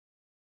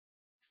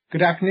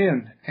Good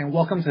afternoon, and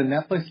welcome to the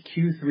Netflix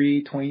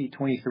Q3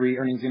 2023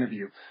 earnings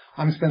interview.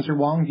 I'm Spencer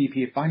Wong,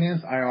 VP of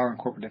Finance, IR, and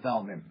Corporate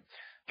Development.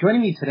 Joining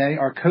me today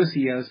are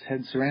co-CEOs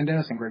Ted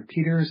Sarandos and Greg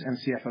Peters, and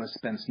CFO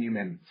Spence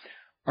Neumann.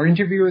 Our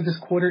interviewer this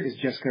quarter is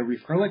Jessica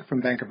Reif-Ehrlich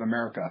from Bank of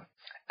America.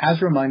 As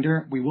a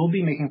reminder, we will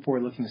be making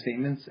forward-looking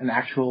statements, and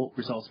actual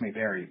results may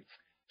vary.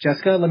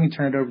 Jessica, let me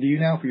turn it over to you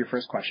now for your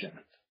first question.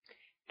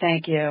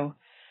 Thank you.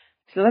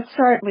 So let's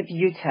start with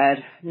you,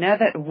 Ted. Now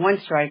that one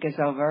strike is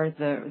over,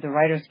 the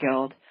Writers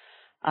Guild,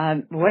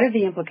 what are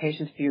the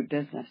implications for your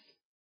business?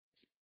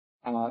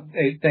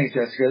 Hey, thanks,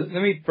 Jessica.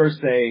 Let me first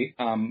say,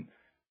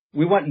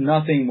 we want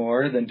nothing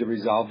more than to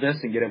resolve this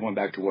and get everyone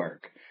back to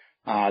work.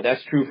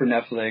 That's true for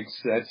Netflix.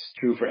 That's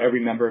true for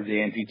every member of the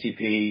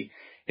AMPTP.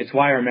 It's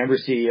why our member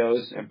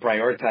CEOs have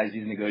prioritized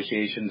these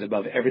negotiations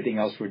above everything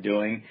else we're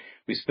doing.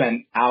 We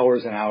spent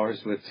hours and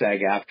hours with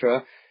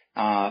SAG-AFTRA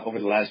over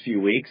the last few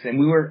weeks, and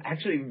we were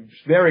actually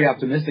very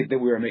optimistic that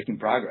we were making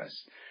progress.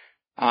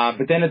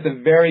 But then at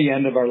the very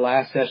end of our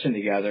last session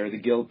together, the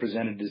Guild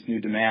presented this new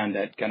demand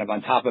that kind of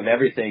on top of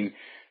everything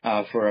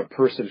for a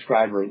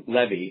per-subscriber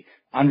levy,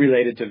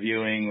 unrelated to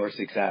viewing or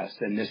success,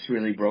 and this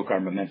really broke our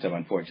momentum,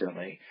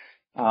 unfortunately.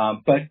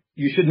 But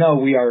you should know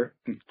we are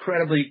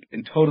incredibly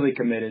and totally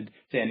committed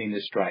to ending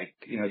this strike.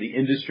 You know, the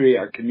industry,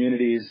 our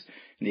communities,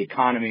 and the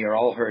economy are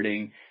all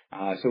hurting,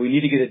 so we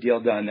need to get a deal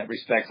done that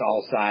respects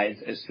all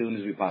sides as soon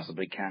as we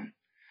possibly can.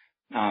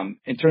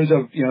 In terms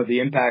of, the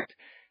impact,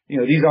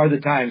 these are the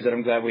times that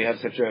I'm glad we have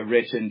such a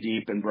rich and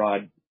deep and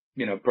broad,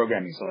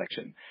 programming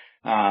selection.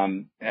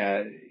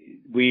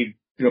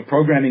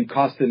 Programming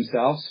costs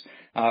themselves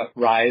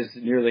rise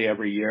nearly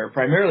every year,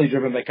 primarily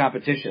driven by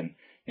competition.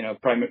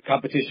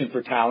 Competition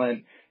for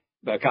talent,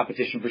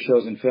 competition for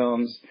shows and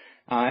films,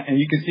 and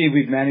you can see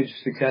we've managed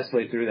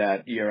successfully through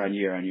that year on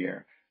year on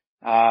year.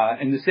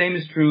 And the same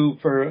is true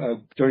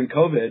for during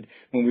COVID,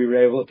 when we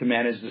were able to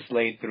manage the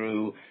slate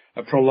through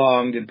a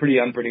prolonged and pretty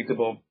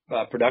unpredictable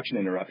production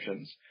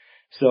interruptions.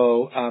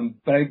 So,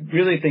 but I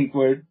really think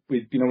we're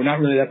not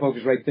really that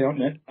focused right there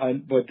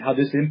on how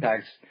this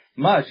impacts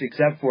much,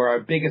 except for our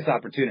biggest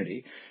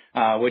opportunity,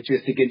 which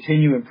is to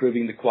continue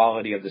improving the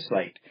quality of the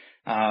slate.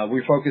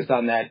 We're focused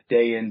on that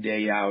day in,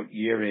 day out,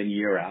 year in,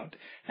 year out,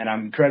 and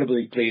I'm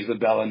incredibly pleased with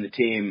Bella and the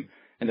team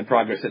and the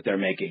progress that they're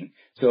making.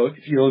 So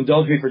if you'll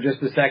indulge me for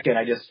just a second,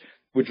 I just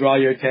would draw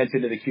your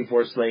attention to the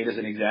Q4 slate as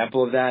an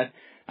example of that.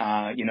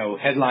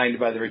 Headlined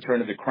by the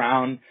return of The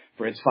Crown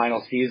for its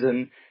final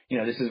season.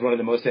 This is one of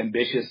the most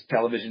ambitious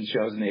television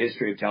shows in the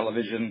history of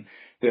television.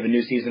 We have a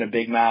new season of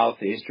Big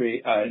Mouth,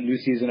 new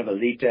season of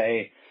Elite,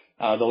 the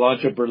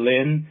launch of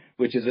Berlin,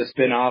 which is a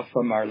spin-off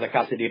from our La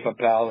Casa de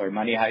Papel or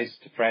Money Heist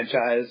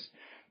franchise,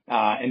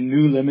 and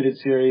new limited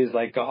series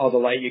like All the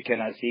Light You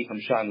Cannot See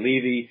from Sean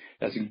Levy.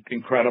 That's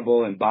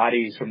incredible, and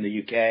Bodies from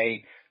the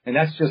UK. And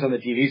that's just on the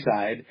TV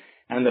side.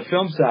 And on the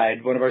film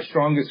side, one of our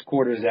strongest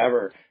quarters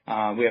ever.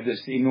 We have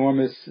this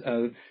enormous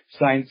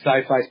science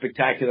sci-fi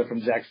spectacular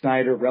from Zack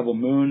Snyder, Rebel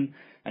Moon,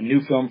 a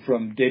new film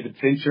from David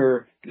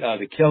Fincher,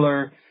 The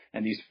Killer,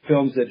 and these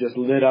films that just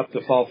lit up the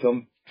fall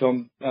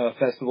film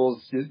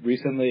festivals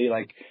recently,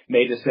 like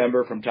May,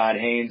 December from Todd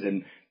Haynes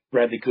and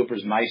Bradley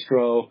Cooper's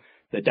Maestro,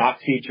 the doc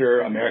feature,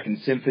 American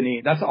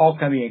Symphony. That's all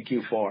coming in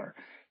Q4.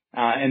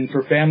 And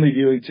for family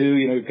viewing too,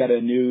 we've got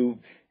a new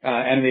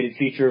animated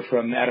feature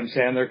from Adam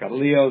Sandler called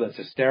Leo that's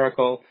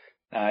hysterical.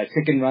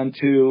 Chicken Run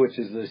 2, which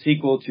is the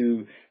sequel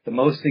to the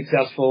most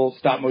successful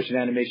stop-motion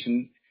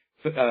animation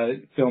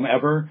film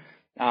ever.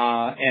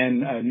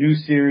 And a new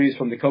series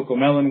from the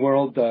CoComelon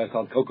world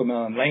called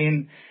CoComelon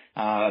Lane.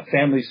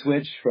 Family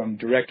Switch from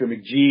director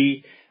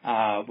McGee,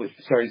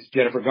 stars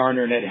Jennifer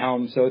Garner and Ed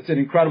Helms. So it's an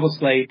incredible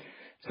slate,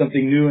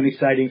 something new and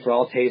exciting for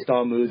all tastes,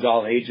 all moods,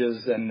 all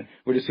ages. And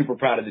we're just super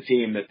proud of the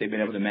team that they've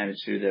been able to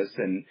manage through this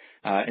and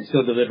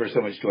still deliver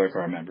so much joy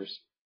for our members.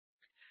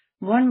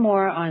 One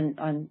more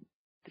on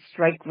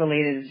strike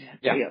related,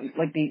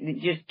 like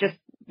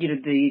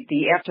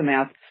the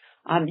aftermath.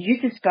 You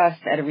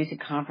discussed at a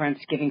recent conference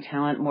giving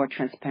talent more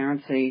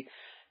transparency.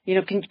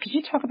 Could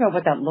you talk about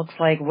what that looks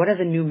like? What are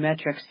the new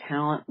metrics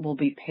talent will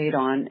be paid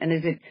on, and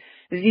is it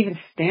even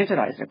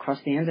standardized across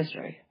the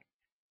industry?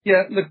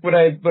 Yeah, look, what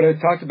I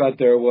talked about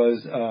there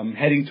was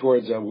heading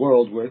towards a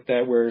world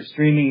where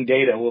streaming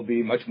data will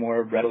be much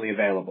more readily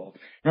available.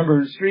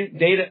 Remember,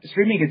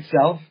 streaming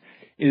itself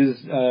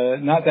is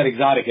not that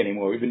exotic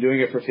anymore. We've been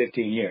doing it for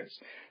 15 years.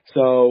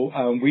 So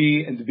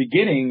we, in the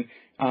beginning,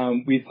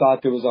 we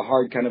thought there was a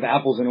hard kind of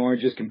apples and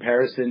oranges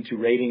comparison to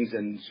ratings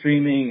and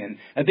streaming. And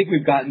I think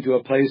we've gotten to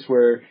a place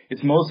where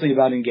it's mostly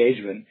about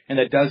engagement, and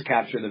that does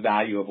capture the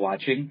value of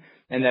watching,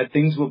 and that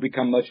things will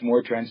become much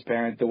more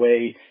transparent the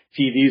way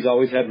TV's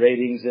always had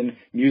ratings and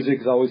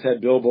music's always had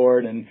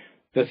Billboard and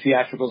the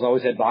theatricals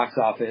always had box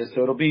office.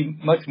 So it'll be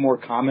much more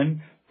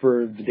common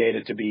for the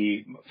data to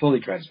be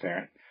fully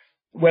transparent.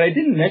 What I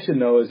didn't mention,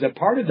 though, is that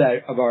part of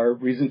our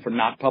reason for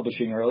not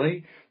publishing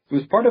early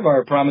was part of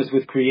our promise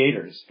with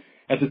creators.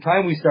 At the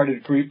time we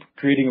started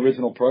creating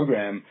original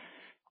program,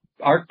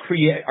 our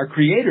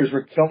creators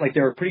felt like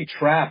they were pretty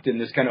trapped in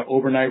this kind of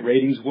overnight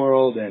ratings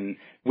world and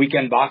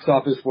weekend box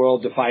office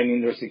world,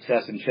 defining their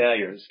success and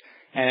failures.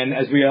 And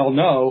as we all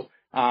know,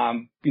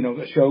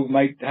 a show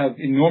might have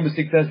enormous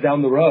success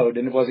down the road,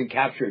 and it wasn't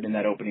captured in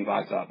that opening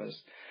box office.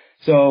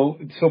 So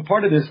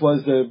part of this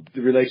was the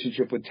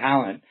relationship with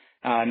talent,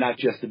 not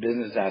just the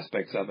business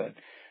aspects of it.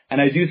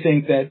 And I do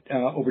think that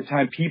over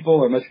time,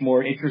 people are much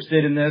more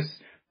interested in this.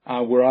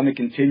 We're on the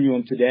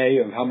continuum today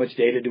of how much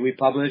data do we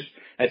publish.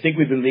 I think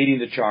we've been leading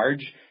the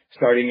charge,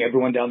 starting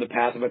everyone down the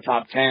path of a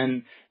top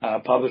 10,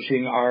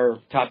 publishing our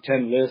top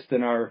 10 list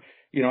and our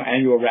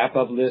annual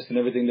wrap-up list and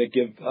everything that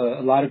give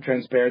a lot of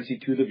transparency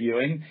to the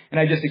viewing. And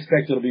I just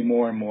expect it'll be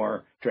more and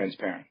more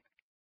transparent.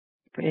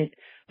 Great.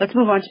 Let's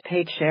move on to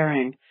paid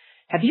sharing.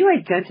 Have you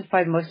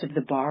identified most of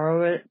the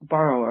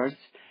borrowers?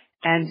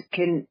 And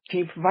can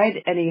you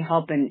provide any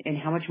help in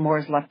how much more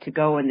is left to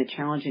go in the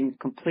challenge in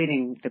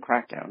completing the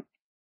crackdown?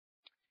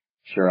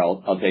 Sure,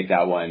 I'll take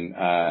that one.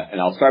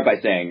 And I'll start by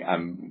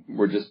saying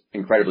we're just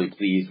incredibly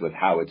pleased with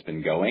how it's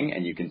been going.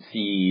 And you can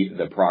see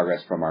the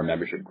progress from our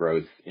membership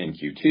growth in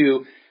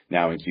Q2.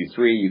 Now in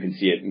Q3, you can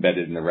see it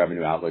embedded in the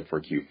revenue outlook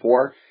for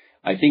Q4.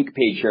 I think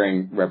paid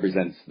sharing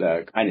represents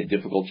the kind of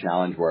difficult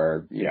challenge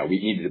where, we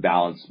needed to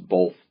balance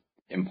both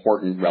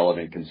important,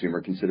 relevant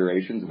consumer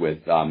considerations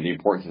with the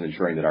importance of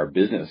ensuring that our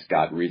business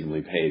got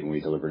reasonably paid when we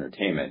deliver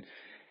entertainment.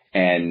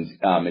 And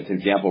it's an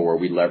example where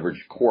we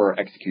leverage core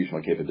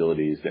executional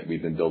capabilities that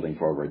we've been building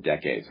for over a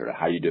decade, sort of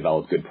how you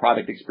develop good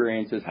product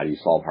experiences, how do you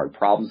solve hard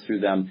problems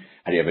through them,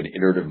 how do you have an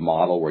iterative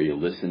model where you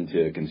listen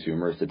to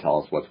consumers to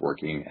tell us what's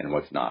working and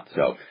what's not.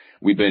 So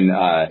we've been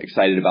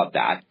excited about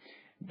that.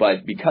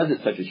 But because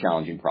it's such a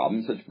challenging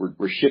problem,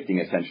 we're shifting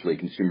essentially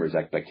consumers'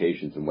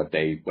 expectations and what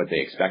they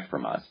expect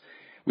from us.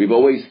 We've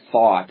always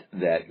thought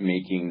that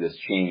making this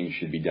change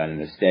should be done in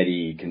a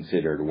steady,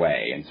 considered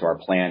way. And so our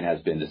plan has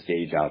been to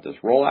stage out this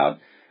rollout.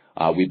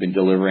 We've been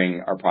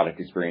delivering our product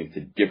experience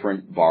to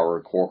different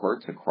borrower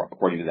cohorts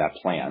according to that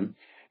plan.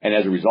 And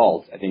as a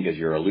result, I think as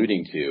you're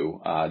alluding to,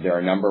 there are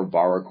a number of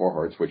borrower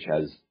cohorts which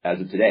as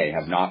of today,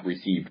 have not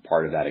received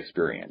part of that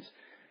experience.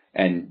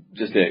 And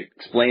just to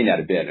explain that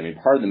a bit,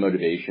 part of the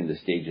motivation to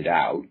stage it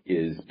out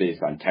is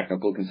based on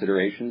technical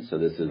considerations. So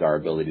this is our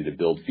ability to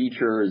build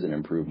features and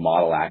improve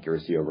model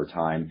accuracy over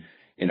time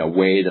in a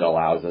way that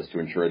allows us to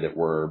ensure that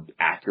we're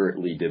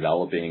accurately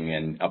developing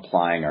and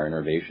applying our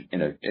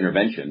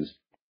interventions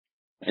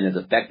in as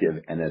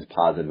effective and as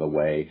positive a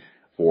way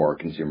for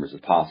consumers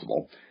as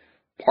possible.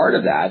 Part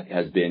of that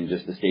has been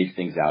just to stage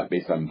things out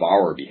based on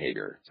borrower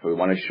behavior. So we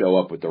want to show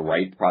up with the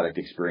right product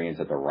experience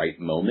at the right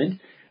moment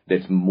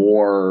that's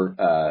more,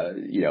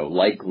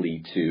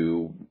 likely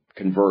to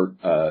convert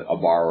a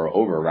borrower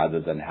over rather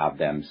than have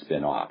them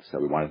spin off. So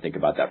we want to think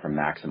about that from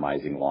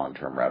maximizing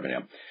long-term revenue.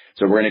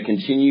 So we're going to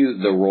continue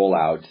the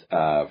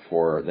rollout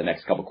for the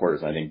next couple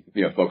quarters. I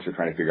think folks are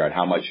trying to figure out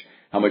how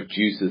much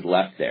juice is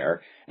left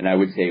there. And I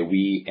would say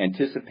we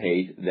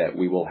anticipate that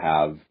we will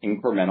have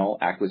incremental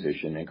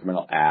acquisition,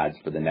 incremental ads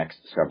for the next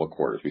several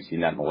quarters. We've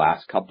seen that in the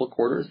last couple of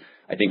quarters.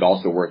 I think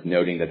also worth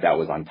noting that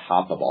was on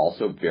top of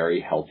also very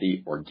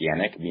healthy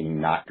organic,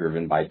 meaning not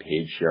driven by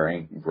paid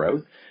sharing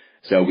growth.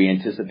 So we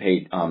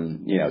anticipate,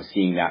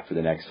 seeing that for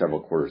the next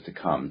several quarters to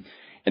come.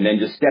 And then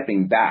just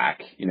stepping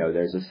back,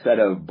 there's a set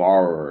of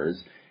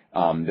borrowers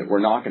that we're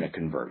not going to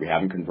convert. We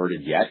haven't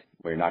converted yet.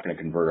 We're not going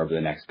to convert over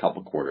the next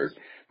couple quarters.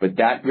 But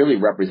that really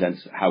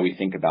represents how we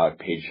think about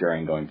paid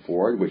sharing going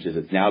forward, which is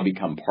it's now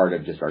become part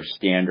of just our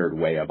standard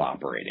way of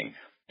operating.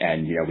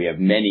 And, we have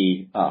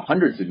many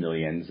hundreds of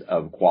millions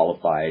of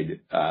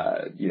qualified,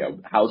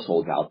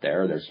 households out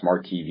there. They're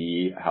smart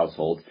TV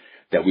households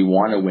that we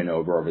want to win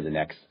over the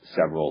next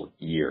several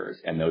years.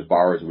 And those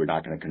borrowers we're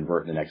not going to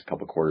convert in the next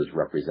couple of quarters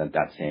represent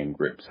that same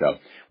group. So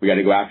we got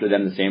to go after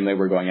them the same way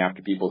we're going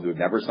after people who have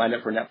never signed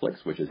up for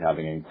Netflix, which is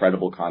having an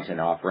incredible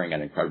content offering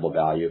and incredible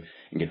value,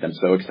 and get them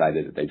so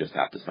excited that they just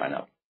have to sign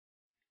up.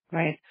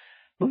 Right.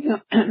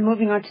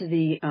 Moving on to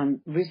the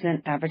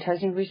recent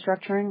advertising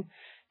restructuring.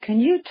 Can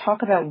you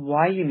talk about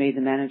why you made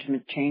the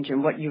management change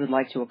and what you would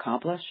like to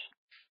accomplish?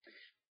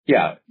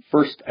 Yeah.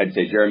 First, I'd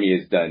say Jeremy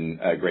has done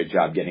a great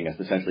job getting us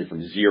essentially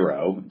from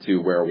zero to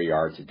where we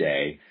are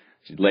today.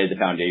 She's laid the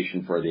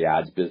foundation for the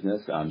ads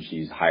business.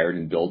 She's hired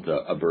and built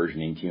a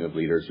burgeoning team of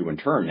leaders who in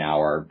turn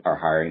now are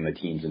hiring the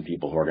teams and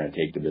people who are going to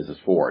take the business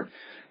forward.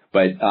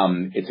 But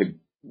it's an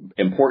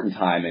important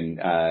time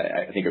and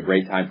I think a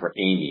great time for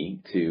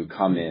Amy to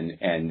come in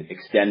and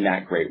extend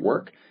that great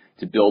work,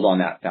 to build on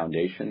that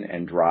foundation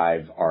and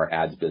drive our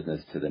ads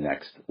business to the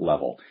next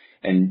level.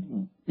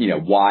 And,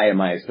 why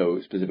am I so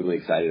specifically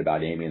excited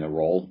about Amy in the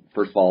role?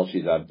 First of all,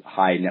 she's a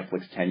high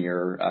Netflix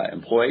tenure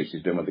employee.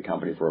 She's been with the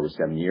company for over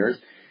 7 years.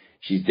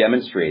 She's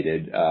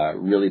demonstrated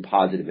really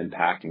positive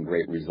impact and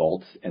great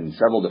results in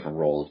several different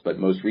roles, but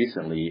most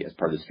recently as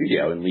part of the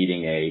studio and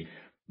leading a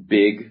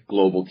big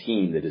global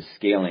team that is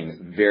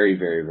scaling very,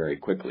 very, very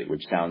quickly,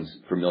 which sounds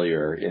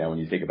familiar, when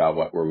you think about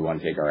where we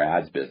want to take our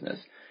ads business.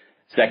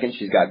 Second,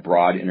 she's got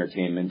broad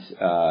entertainment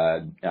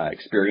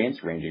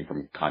experience ranging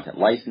from content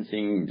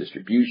licensing,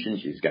 distribution.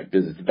 She's got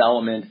business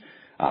development,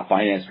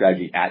 finance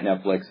strategy at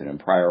Netflix and in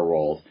prior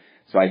roles.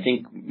 So I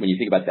think when you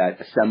think about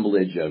that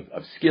assemblage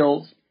of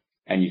skills,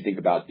 and you think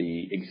about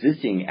the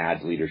existing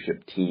ads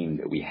leadership team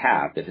that we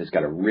have that has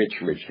got a rich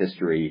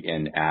history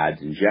in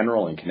ads in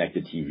general and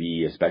connected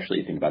TV, especially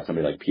you think about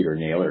somebody like Peter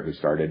Naylor who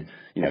started,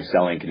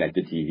 selling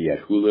connected TV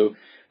at Hulu.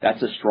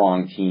 That's a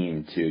strong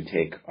team to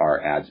take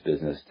our ads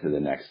business to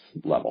the next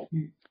level.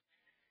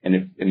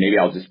 And maybe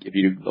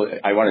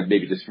I want to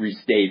maybe just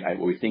restate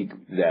what we think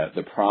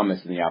the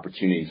promise and the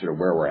opportunity, sort of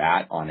where we're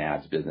at on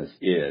ads business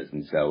is.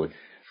 And so,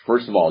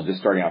 first of all, just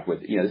starting off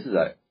with, this is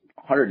a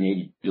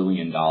 $180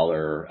 billion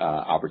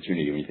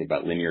opportunity when you think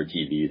about linear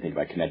TV, you think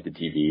about connected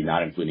TV,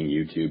 not including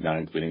YouTube, not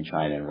including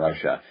China and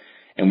Russia.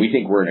 And we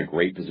think we're in a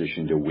great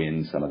position to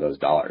win some of those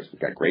dollars.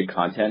 We've got great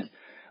content.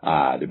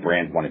 The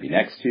brands want to be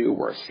next to.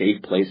 We're a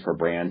safe place for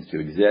brands to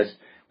exist.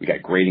 We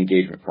got great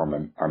engagement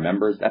from our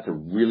members. That's a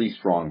really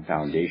strong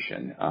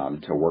foundation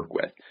to work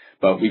with.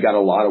 But we got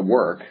a lot of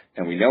work,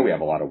 and we know we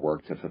have a lot of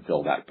work to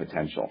fulfill that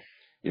potential.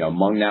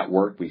 Among that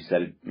work, we've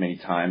said it many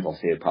times, I'll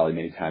say it probably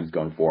many times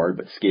going forward,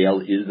 but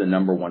scale is the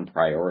number one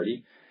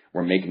priority.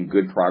 We're making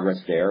good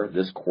progress there.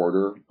 This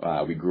quarter,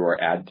 we grew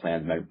our ad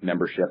plan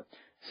membership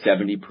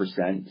 70%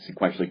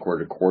 sequentially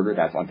quarter to quarter.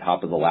 That's on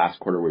top of the last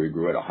quarter where we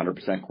grew at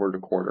 100% quarter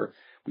to quarter.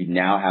 We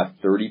now have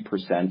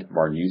 30% of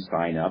our new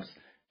signups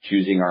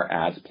choosing our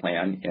ads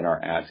plan in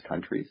our ads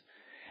countries.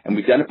 And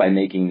we've done it by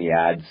making the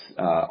ads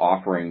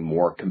offering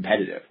more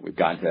competitive. We've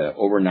gotten to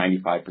over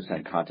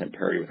 95% content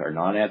parity with our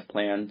non-ads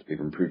plans. We've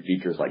improved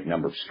features like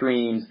number of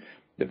streams,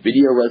 the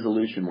video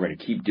resolution. We're going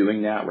to keep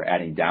doing that. We're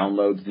adding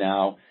downloads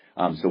now.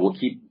 So we'll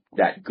keep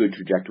that good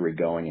trajectory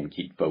going and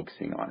keep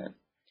focusing on it.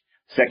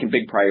 Second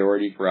big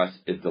priority for us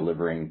is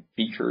delivering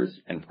features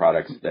and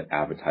products that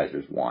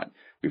advertisers want.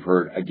 We've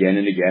heard again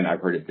and again, I've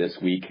heard it this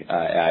week,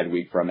 ad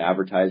week from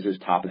advertisers.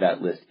 Top of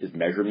that list is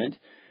measurement.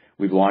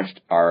 We've launched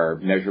our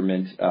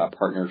measurement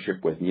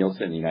partnership with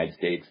Nielsen in the United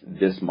States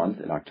this month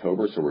in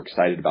October, so we're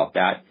excited about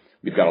that.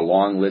 We've got a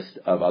long list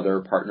of other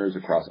partners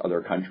across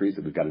other countries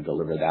that we've got to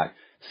deliver that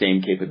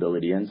same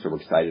capability in, so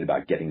we're excited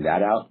about getting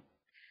that out.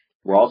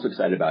 We're also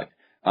excited about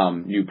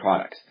new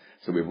products.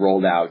 So we've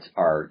rolled out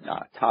our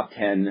top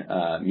 10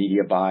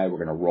 media buy.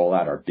 We're going to roll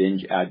out our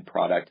binge ad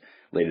product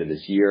later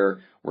this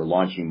year. We're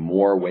launching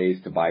more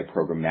ways to buy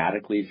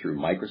programmatically through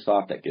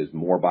Microsoft that gives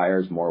more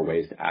buyers more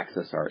ways to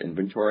access our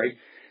inventory.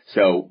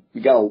 So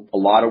we got a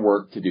lot of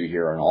work to do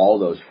here on all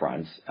those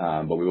fronts,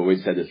 but we've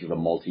always said this is a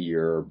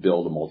multi-year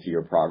build, a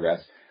multi-year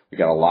progress. We've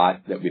got a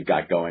lot that we've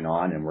got going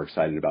on, and we're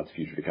excited about the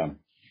future to come.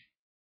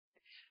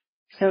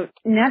 So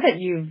now that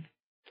you've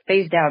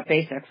phased out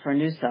Basic for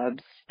new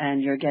subs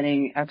and you're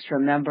getting extra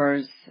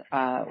members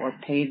or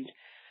paid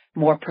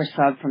more per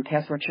sub from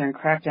password sharing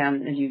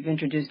crackdown, and you've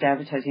introduced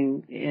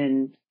advertising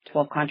in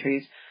 12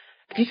 countries,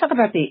 could you talk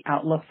about the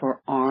outlook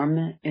for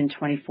ARM in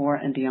 24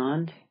 and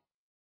beyond?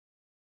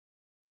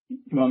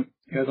 You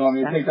guys want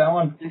me to take that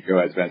one? Go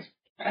ahead, Spence.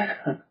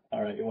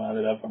 All right, you wound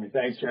it up for me.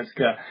 Thanks,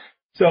 Jessica.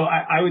 So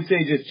I would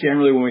say just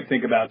generally when we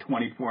think about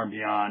 24 and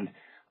beyond,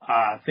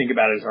 think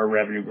about it as our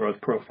revenue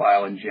growth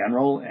profile in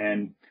general.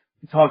 And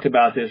we talked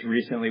about this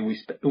recently.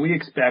 We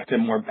expect a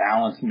more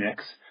balanced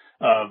mix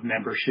of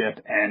membership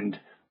and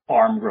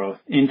ARM growth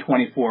in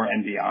 24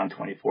 and beyond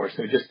 24.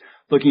 So just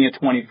looking at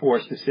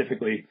 24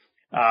 specifically,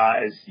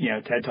 as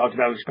Ted talked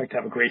about, we expect to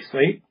have a great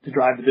slate to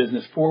drive the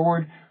business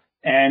forward.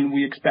 And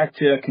we expect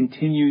to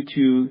continue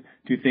to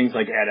do things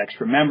like add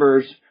extra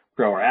members,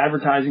 grow our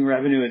advertising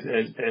revenue,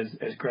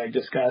 as Greg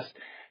discussed.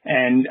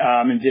 And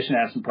in addition,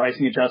 add some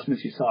pricing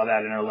adjustments. You saw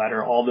that in our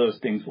letter. All those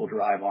things will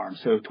drive ARM.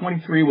 So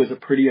 23 was a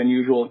pretty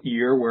unusual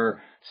year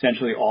where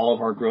essentially all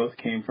of our growth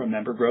came from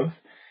member growth.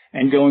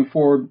 And going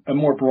forward,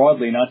 more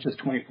broadly, not just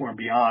 24 and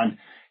beyond,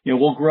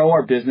 we'll grow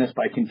our business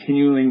by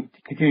continuing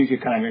to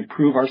kind of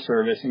improve our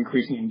service,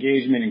 increasing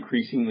engagement,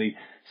 increasingly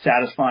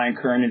satisfying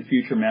current and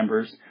future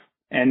members.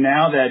 And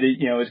now that,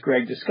 as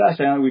Greg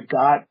discussed, now we've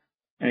got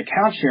an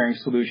account sharing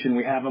solution,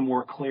 we have a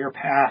more clear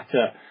path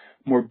to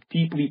more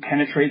deeply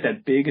penetrate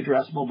that big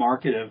addressable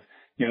market of,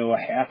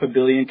 500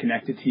 million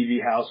connected TV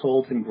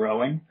households and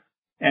growing.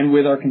 And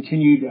with our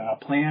continued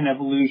plan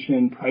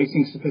evolution,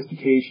 pricing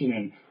sophistication,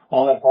 and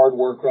all that hard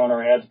work growing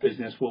our ads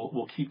business,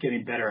 we'll keep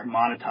getting better at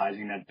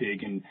monetizing that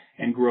big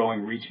and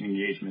growing reach and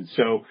engagement.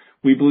 So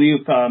we believe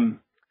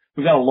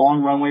we've got a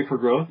long runway for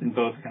growth in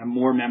both kind of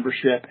more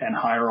membership and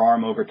higher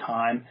ARM over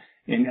time,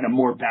 in a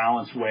more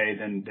balanced way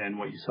than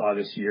what you saw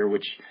this year,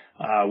 which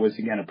was,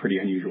 again, a pretty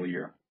unusual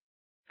year.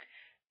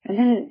 And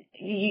then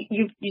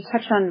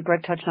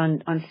Greg touched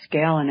on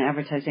scale and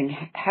advertising.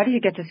 How do you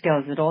get to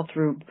scale? Is it all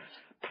through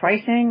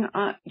pricing,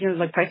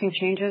 like pricing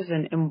changes?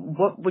 And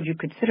what would you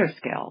consider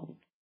scale?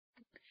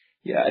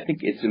 Yeah, I think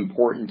it's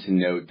important to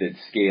note that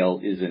scale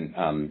isn't,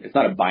 it's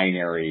not a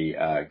binary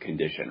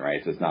condition,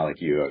 right? So it's not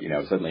like you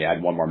suddenly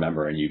add one more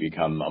member and you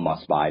become a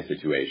must-buy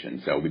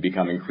situation. So we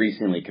become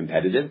increasingly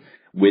competitive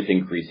with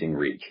increasing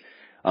reach.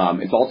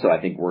 It's also, I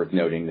think, worth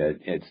noting that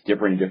it's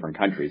different in different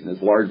countries, and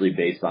it's largely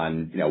based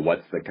on,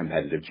 what's the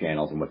competitive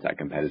channels and what's that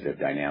competitive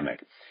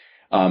dynamic.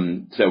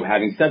 So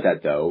having said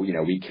that, though,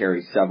 we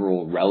carry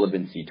several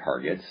relevancy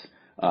targets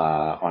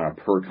on a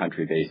per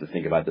country basis.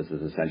 Think about this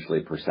as essentially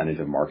a percentage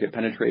of market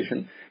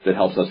penetration that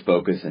helps us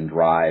focus and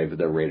drive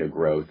the rate of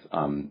growth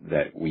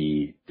that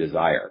we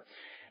desire.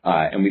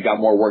 And we've got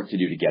more work to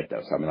do to get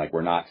those. So,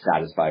 we're not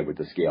satisfied with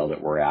the scale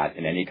that we're at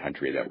in any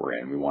country that we're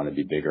in. We want to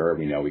be bigger.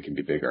 We know we can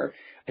be bigger.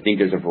 I think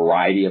there's a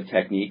variety of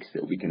techniques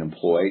that we can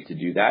employ to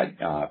do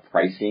that.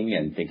 Pricing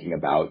and thinking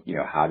about,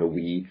 how do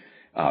we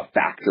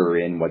factor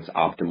in what's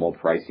optimal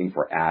pricing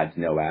for ads,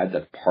 no ads.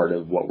 That's part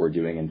of what we're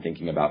doing and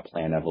thinking about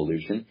plan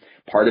evolution.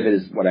 Part of it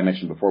is what I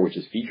mentioned before, which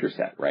is feature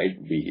set, right?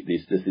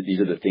 These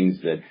are the things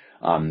that,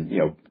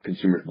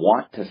 consumers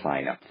want to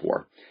sign up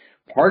for.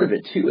 Part of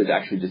it, too, is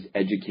actually just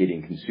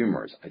educating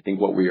consumers. I think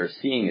what we are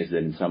seeing is that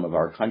in some of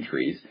our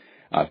countries,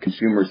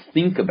 consumers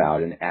think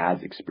about an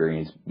ads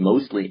experience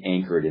mostly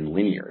anchored in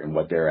linear and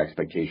what their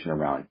expectation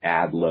around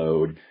ad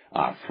load,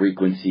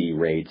 frequency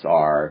rates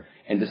are.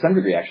 And to some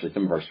degree, actually,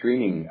 some of our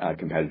streaming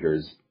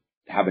competitors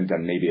haven't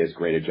done maybe as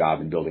great a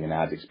job in building an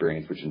ads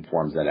experience, which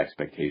informs that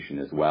expectation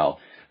as well.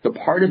 So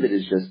part of it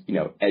is just,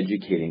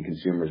 educating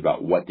consumers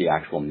about what the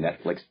actual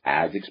Netflix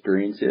ads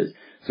experience is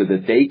so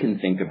that they can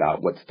think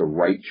about what's the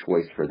right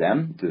choice for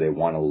them. Do they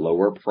want a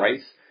lower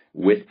price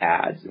with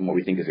ads and what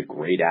we think is a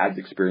great ads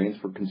experience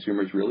for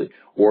consumers, really?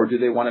 Or do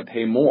they want to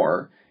pay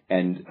more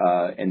and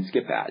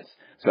skip ads?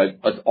 So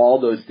it's all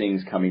those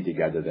things coming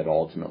together that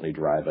ultimately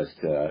drive us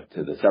to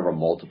the several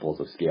multiples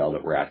of scale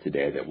that we're at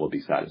today that we'll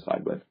be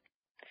satisfied with.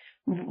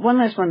 One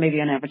last one maybe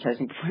on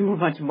advertising before we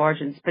move on to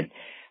margins, but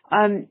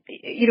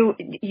you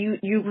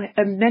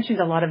mentioned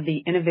a lot of the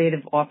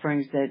innovative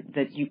offerings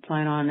that you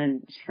plan on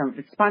and some of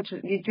it's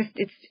sponsored.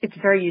 It's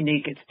very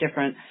unique. It's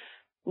different.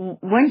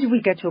 When do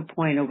we get to a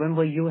point, or when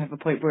will you have a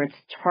point where it's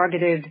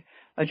targeted,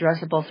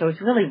 addressable, so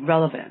it's really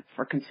relevant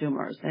for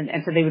consumers, and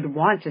so they would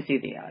want to see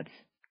the ads?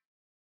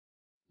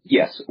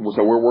 Yes.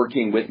 So we're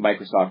working with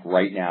Microsoft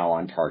right now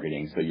on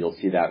targeting. So you'll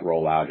see that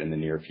roll out in the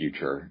near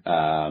future.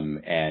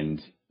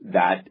 And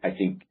that, I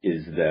think,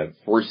 is the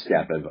first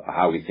step of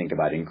how we think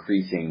about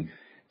increasing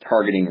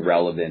targeting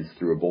relevance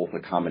through both a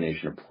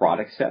combination of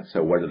product sets.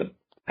 So what are the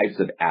types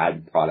of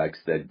ad products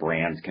that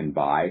brands can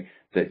buy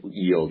that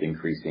yield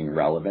increasing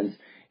relevance,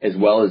 as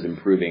well as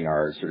improving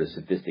our sort of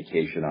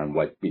sophistication on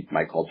what we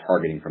might call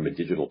targeting from a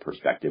digital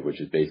perspective,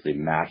 which is basically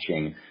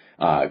matching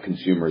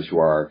consumers who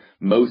are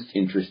most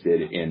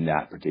interested in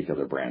that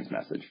particular brand's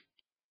message.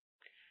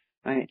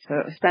 Right. So,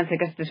 Spence, I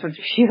guess this one's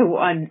for you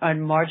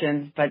on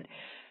margins, but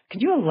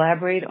could you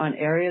elaborate on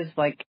areas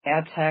like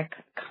ad tech,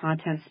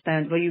 content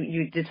spend? Well,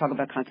 you did talk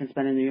about content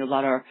spend in your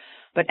letter,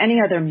 but any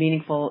other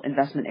meaningful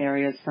investment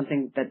areas,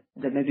 something that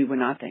maybe we're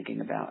not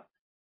thinking about?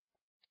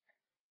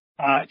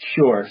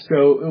 Sure.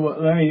 So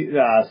let me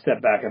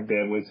step back a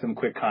bit with some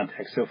quick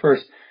context. So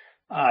first,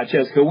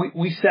 Jessica,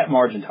 we set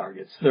margin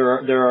targets.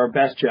 They're our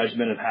best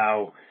judgment of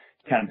how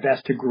kind of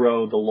best to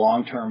grow the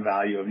long-term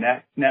value of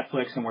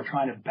Netflix, and we're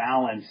trying to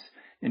balance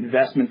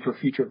investment for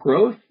future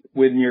growth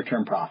with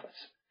near-term profits.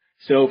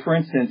 So, for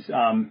instance,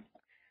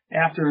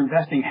 after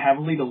investing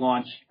heavily to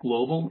launch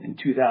Global in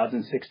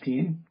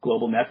 2016,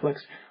 Global Netflix,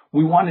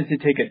 we wanted to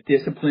take a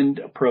disciplined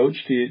approach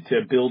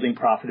to building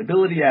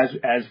profitability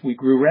as we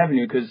grew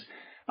revenue because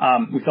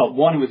we felt,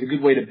 one, it was a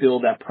good way to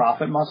build that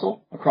profit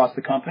muscle across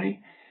the company.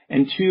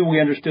 And two,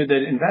 we understood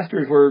that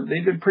investors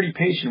they've been pretty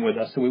patient with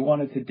us. So we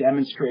wanted to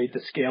demonstrate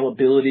the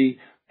scalability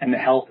and the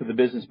health of the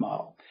business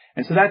model.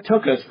 And so that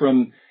took us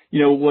from,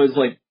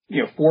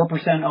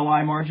 4%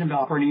 OI margin to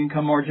operating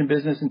income margin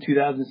business in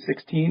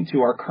 2016 to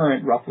our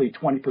current roughly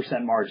 20%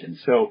 margin.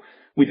 So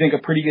we think a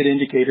pretty good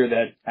indicator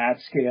that at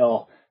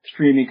scale,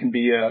 streaming can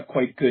be a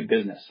quite good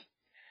business.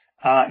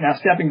 Now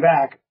stepping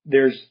back,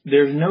 there's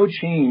no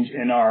change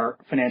in our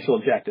financial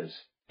objectives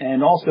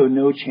and also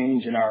no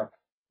change in our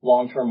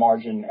long-term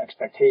margin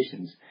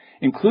expectations,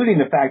 including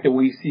the fact that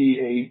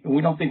we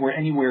don't think we're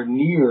anywhere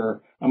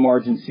near a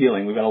margin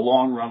ceiling. We've got a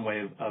long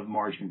runway of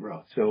margin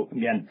growth. So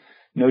again,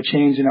 no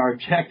change in our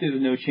objectives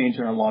and no change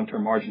in our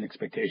long-term margin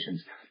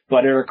expectations. But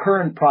at our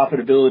current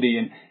profitability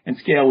and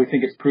scale, we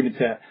think it's prudent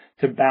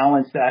to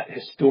balance that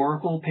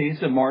historical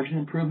pace of margin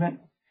improvement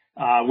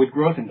with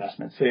growth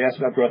investments. So you asked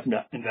about growth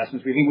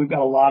investments. We think we've got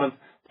a lot of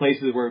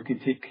places where we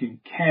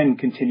can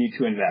continue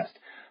to invest.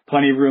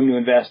 Plenty of room to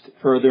invest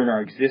further in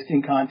our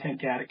existing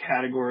content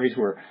categories.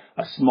 We're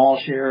a small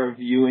share of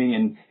viewing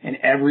in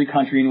every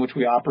country in which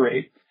we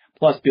operate,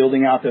 plus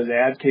building out those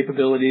ads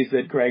capabilities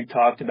that Greg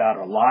talked about,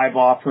 our live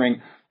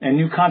offering, and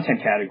new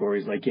content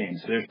categories like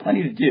games. So there's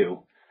plenty to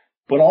do.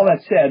 But all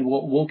that said,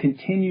 we'll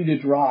continue to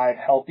drive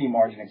healthy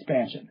margin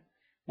expansion.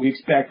 We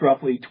expect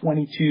roughly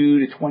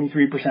 22 to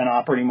 23%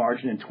 operating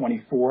margin in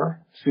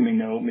 24, assuming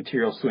no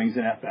material swings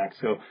in FX.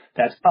 So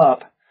that's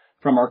up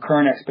from our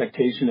current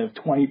expectation of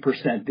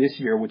 20% this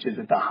year, which is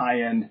at the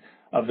high end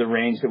of the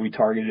range that we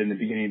targeted in the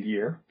beginning of the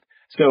year.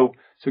 So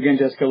again,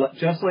 Jessica,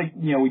 just like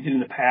we did in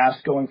the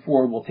past, going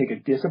forward, we'll take a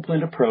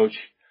disciplined approach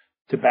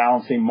to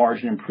balancing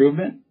margin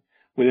improvement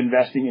with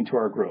investing into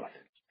our growth.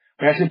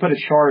 We actually put a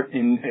chart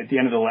at the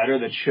end of the letter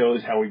that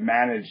shows how we've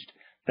managed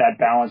that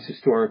balance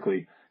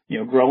historically,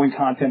 growing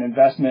content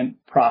investment,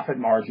 profit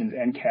margins,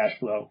 and cash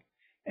flow.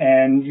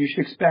 And you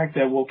should expect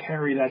that we'll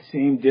carry that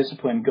same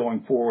discipline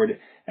going forward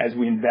as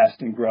we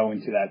invest and grow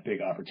into that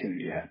big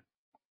opportunity ahead.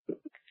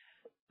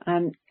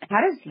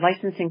 How does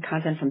licensing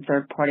content from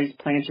third parties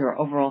play into your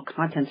overall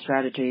content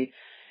strategy?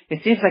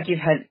 It seems like you've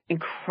had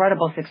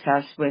incredible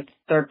success with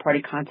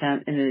third-party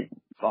content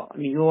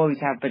you always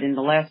have, but in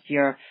the last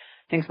year,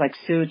 things like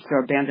Suits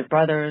or Band of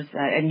Brothers,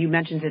 and you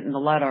mentioned it in the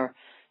letter.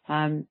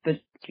 But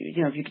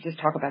if you could just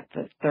talk about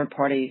the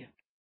third-party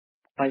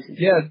licensing.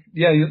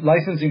 Yeah.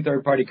 Licensing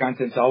third-party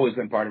content's always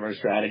been part of our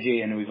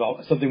strategy, and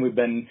something we've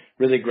been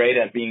really great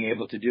at being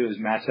able to do is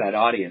match that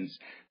audience.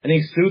 I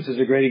think Suits is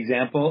a great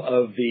example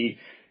of the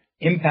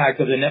impact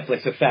of the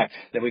Netflix effect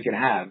that we can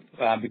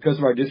have. Because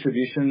of our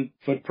distribution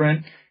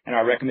footprint and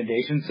our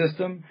recommendation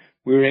system,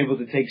 we were able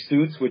to take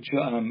Suits, which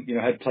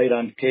had played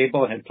on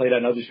cable and had played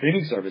on other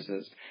streaming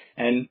services,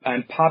 and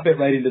pop it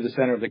right into the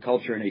center of the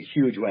culture in a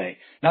huge way,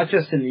 not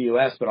just in the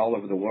U.S. but all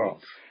over the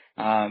world.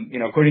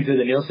 According to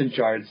the Nielsen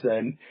charts,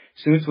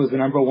 Suits was the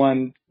number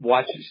one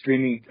watched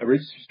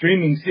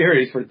streaming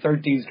series for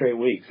 13 straight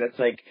weeks.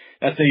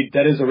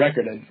 That is a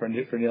record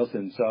for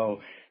Nielsen. So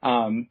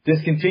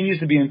this continues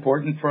to be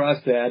important for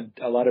us to add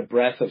a lot of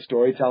breadth of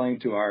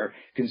storytelling to our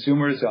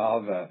consumers who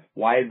have a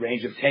wide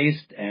range of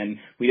taste, and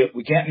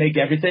we can't make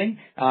everything,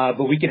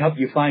 but we can help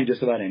you find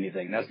just about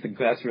anything.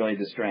 That's really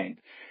the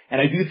strength.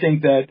 And I do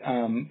think that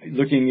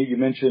you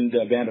mentioned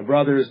Band of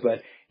Brothers,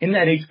 but in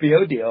that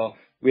HBO deal,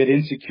 we had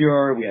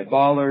Insecure, we had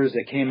Ballers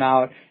that came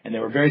out, and they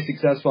were very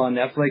successful on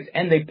Netflix,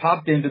 and they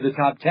popped into the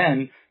top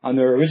 10 on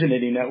their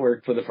originating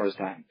network for the first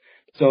time.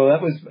 So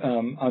that was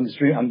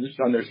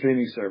on their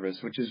streaming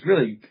service, which is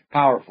really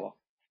powerful.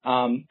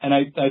 And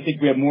I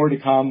think we have more to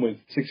come with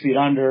 6 Feet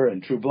Under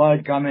and True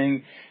Blood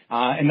coming,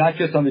 and not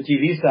just on the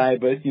TV side,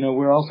 but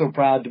we're also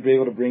proud to be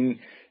able to bring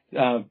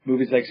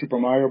movies like Super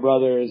Mario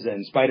Brothers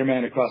and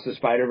Spider-Man Across the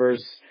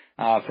Spider-Verse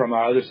from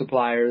our other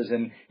suppliers.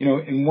 And,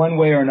 in one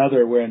way or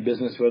another, we're in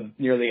business with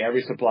nearly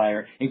every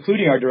supplier,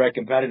 including our direct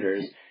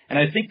competitors. And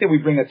I think that we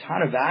bring a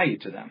ton of value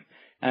to them.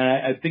 And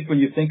I think when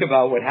you think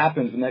about what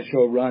happens when that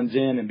show runs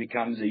in and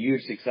becomes a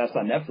huge success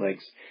on Netflix,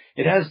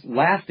 it has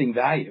lasting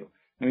value.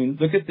 I mean,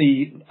 look at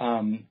the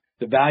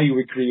value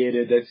we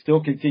created that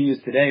still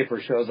continues today for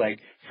shows like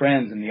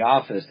Friends and The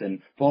Office and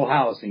Full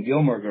House and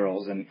Gilmore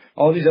Girls and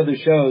all these other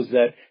shows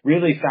that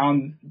really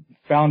found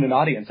an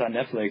audience on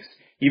Netflix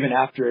even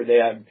after they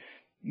have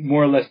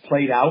more or less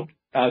played out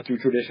through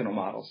traditional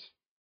models.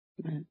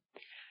 Right.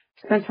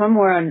 Spence, one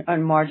more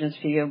on margins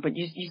for you, but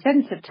you said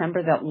in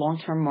September that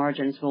long-term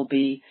margins will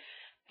be,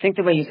 I think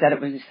the way you said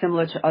it was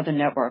similar to other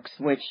networks,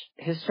 which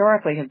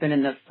historically have been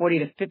in the 40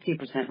 to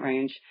 50%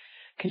 range.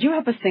 Could you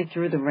help us think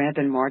through the ramp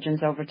in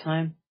margins over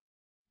time?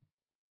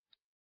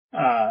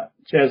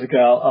 Jessica,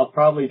 I'll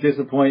probably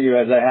disappoint you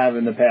as I have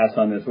in the past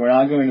on this. We're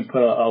not going to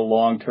put a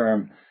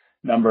long-term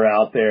number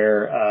out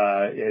there.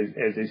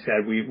 As I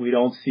said, we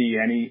don't see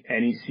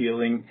any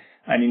ceiling,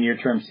 any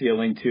near-term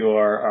ceiling to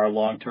our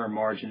long-term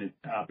margin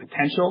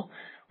potential.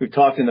 We've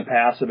talked in the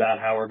past about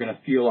how we're going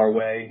to feel our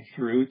way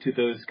through to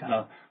those kind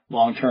of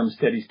long-term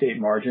steady-state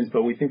margins,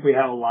 but we think we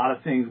have a lot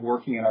of things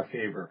working in our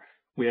favor.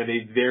 We have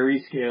a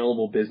very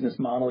scalable business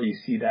model. You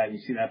see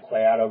that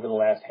play out over the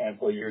last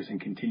handful of years and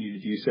continue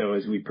to do so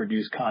as we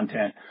produce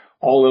content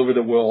all over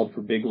the world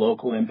for big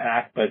local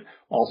impact, but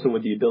also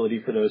with the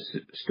ability for those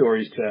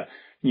stories to,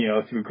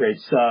 through great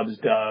subs,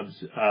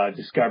 dubs,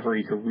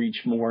 discovery, to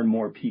reach more and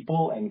more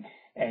people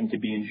and to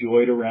be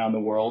enjoyed around the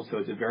world. So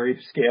it's a very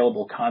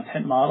scalable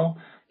content model.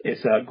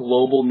 It's a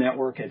global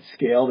network at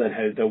scale that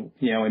has,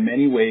 in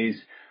many ways,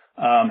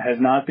 has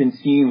not been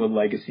seen with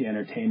legacy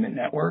entertainment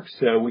networks.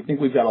 So we think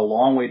we've got a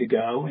long way to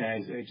go. And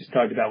as I just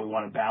talked about, we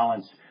want to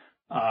balance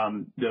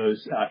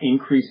those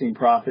increasing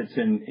profits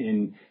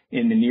in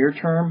the near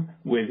term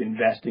with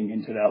investing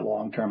into that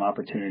long-term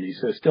opportunity.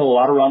 So still a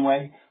lot of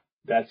runway.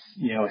 That's,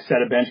 a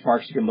set of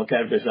benchmarks you can look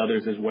at. There's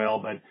others as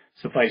well, but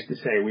suffice to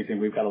say, we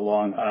think we've got a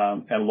long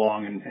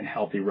and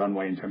healthy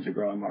runway in terms of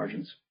growing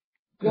margins.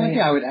 The only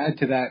thing I would add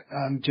to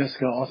that,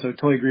 Jessica, also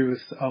totally agree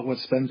with what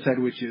Spence said,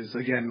 which is,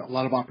 again, a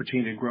lot of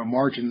opportunity to grow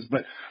margins,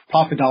 but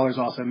profit dollars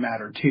also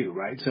matter too,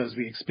 right? So as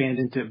we expand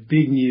into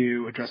big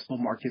new addressable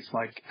markets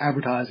like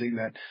advertising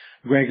that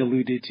Greg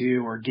alluded to,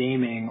 or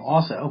gaming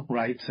also,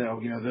 right? So,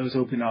 those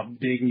open up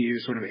big new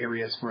sort of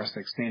areas for us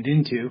to expand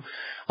into.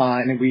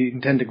 And we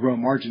intend to grow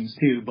margins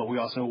too, but we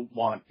also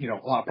want, a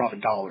lot of profit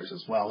dollars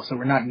as well. So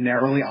we're not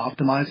narrowly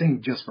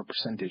optimizing just for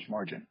percentage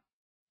margin.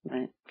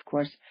 Right, of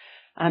course.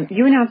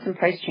 You announced some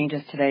price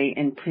changes today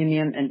in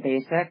premium and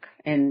basic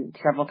in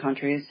several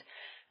countries,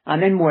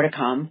 and more to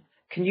come.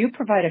 Can you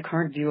provide a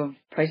current view of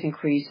price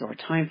increase or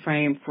time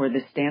frame for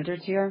the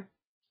standard tier?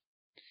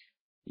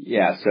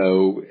 Yeah.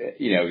 So,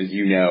 as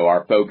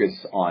our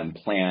focus on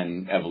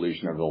plan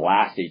evolution over the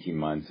last 18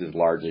 months has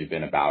largely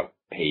been about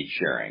paid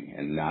sharing.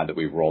 And now that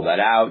we've rolled that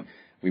out,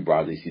 We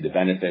broadly see the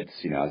benefits,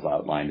 as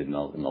outlined in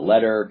the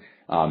letter.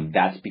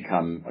 That's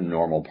become a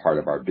normal part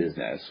of our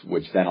business,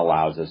 which then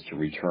allows us to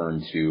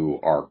return to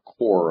our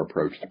core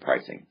approach to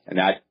pricing. And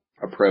that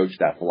approach,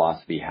 that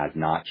philosophy has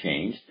not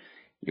changed.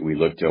 We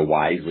look to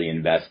wisely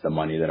invest the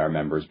money that our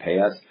members pay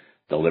us,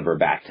 deliver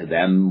back to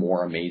them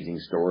more amazing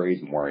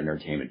stories, more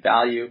entertainment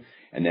value.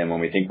 And then when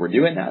we think we're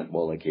doing that,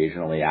 we'll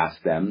occasionally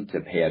ask them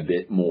to pay a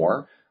bit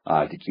more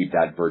to keep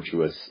that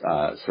virtuous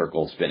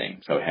circle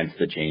spinning. So hence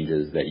the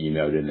changes that you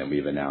noted and that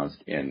we've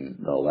announced in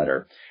the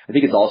letter. I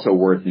think it's also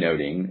worth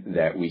noting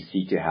that we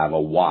seek to have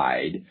a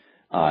wide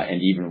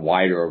and even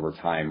wider over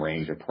time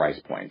range of price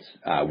points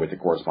with a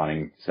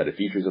corresponding set of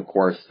features, of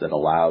course, that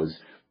allows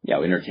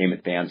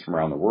entertainment fans from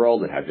around the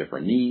world that have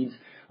different needs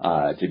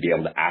to be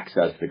able to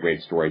access the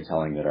great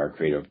storytelling that our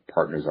creative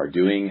partners are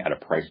doing at a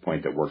price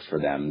point that works for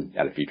them,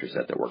 at a feature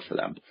set that works for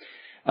them.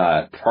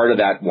 Part of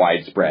that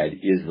widespread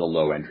is the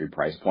low entry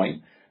price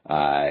point.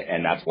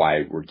 And that's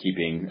why we're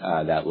keeping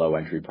that low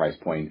entry price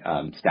point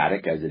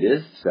static as it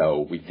is.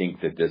 So we think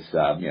that this,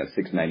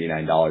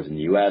 $6.99 in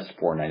the US,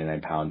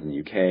 £4.99 in the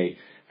UK,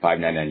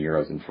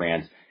 €5.99 in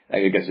France,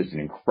 I guess it's an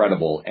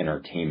incredible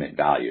entertainment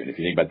value. And if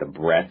you think about the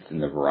breadth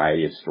and the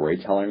variety of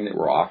storytelling that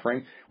we're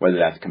offering, whether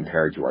that's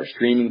compared to our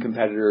streaming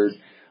competitors,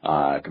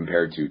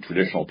 compared to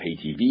traditional pay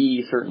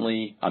TV,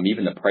 certainly,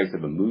 even the price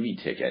of a movie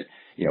ticket,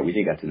 we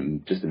think that's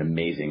just an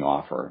amazing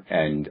offer.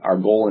 And our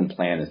goal and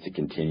plan is to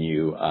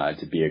continue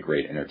to be a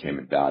great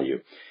entertainment value.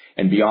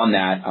 And beyond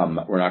that,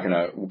 we're not going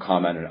to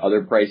comment on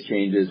other price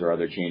changes or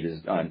other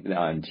changes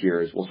on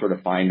tiers. We'll sort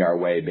of find our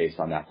way based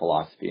on that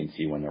philosophy and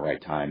see when the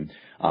right time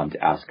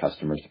to ask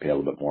customers to pay a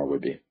little bit more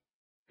would be.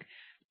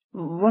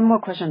 One more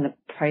question on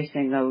the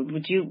pricing, though.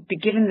 Would you be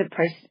given the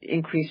price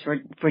increase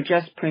for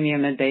just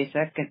premium and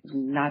basic,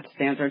 not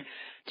standard?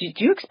 Do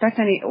you expect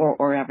any,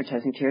 or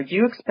advertising tier, do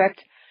you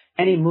expect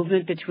any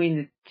movement between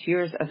the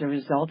tiers as a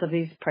result of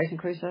these price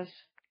increases?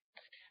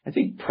 I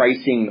think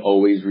pricing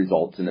always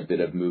results in a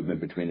bit of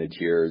movement between the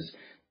tiers.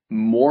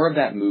 More of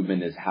that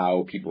movement is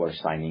how people are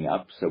signing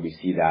up. So we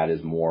see that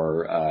as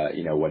more,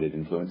 what it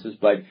influences.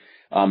 But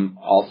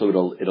also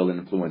it'll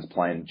influence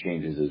plan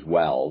changes as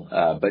well.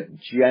 But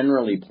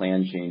generally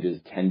plan changes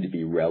tend to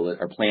be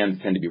plans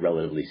tend to be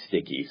relatively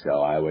sticky.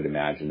 So I would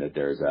imagine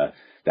that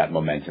that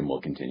momentum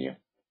will continue.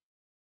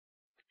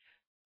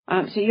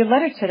 So your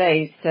letter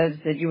today says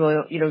that you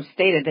will,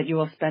 stated that you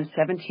will spend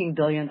 $17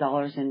 billion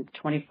in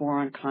 24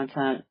 on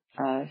content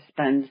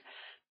spend,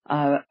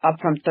 up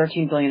from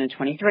 $13 billion in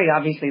 23.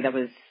 Obviously, that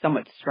was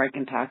somewhat strike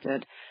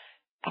impacted.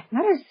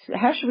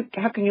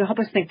 How can you help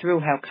us think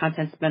through how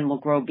content spend will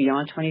grow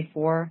beyond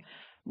 24?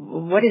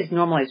 What is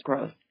normalized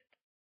growth?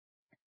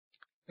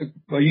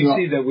 Well, you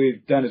see that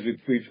we've done is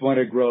we've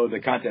wanted to grow the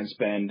content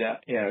spend,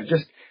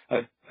 just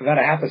about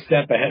a half a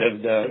step ahead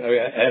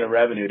of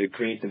revenue to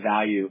create the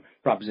value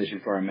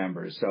proposition for our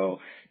members. So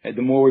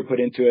the more we put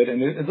into it,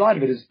 and a lot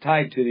of it is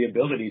tied to the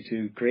ability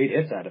to create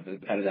hits out of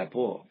that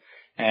pool.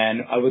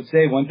 And I would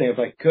say one thing, if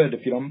I could,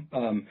 if you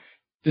don't,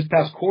 this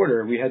past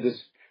quarter we had this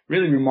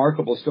really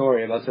remarkable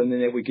story about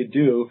something that we could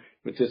do.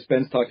 Which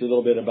Spence talked a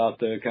little bit about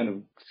the kind of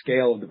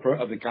scale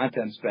of the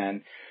content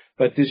spend,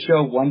 but this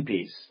show One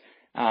Piece.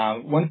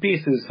 One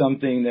Piece is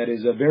something that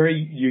is a very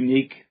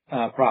unique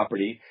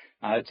property.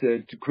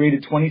 It's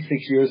created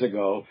 26 years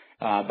ago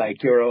by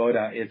Kiro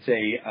Oda.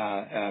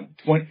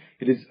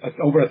 It is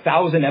over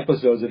 1,000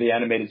 episodes of the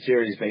animated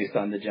series based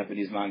on the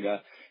Japanese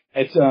manga.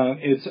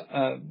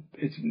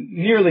 It's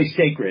nearly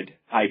sacred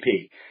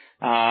IP.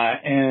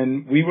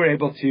 And we were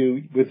able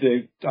to, with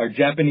our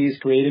Japanese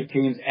creative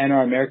teams and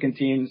our American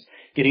teams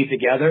getting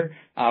together,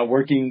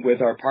 working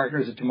with our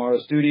partners at Tomorrow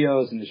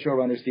Studios and the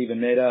showrunner Stephen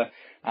Maeda,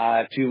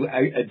 to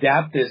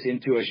adapt this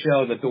into a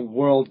show that the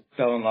world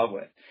fell in love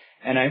with.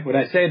 And when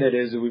I say that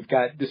is we've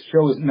got, this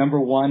show is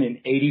 #1 in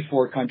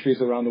 84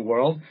 countries around the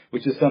world,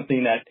 which is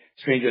something that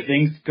Stranger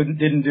Things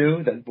didn't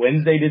do, that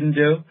Wednesday didn't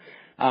do.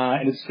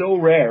 And it's so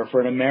rare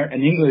for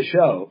an English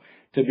show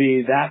to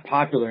be that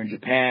popular in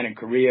Japan and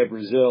Korea,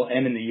 Brazil,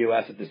 and in the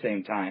U.S. at the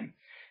same time.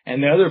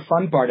 And the other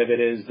fun part of it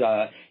is,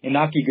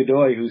 Inaki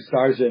Godoy, who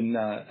stars in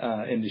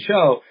the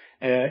show,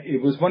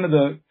 it was one of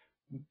the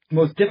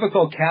most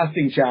difficult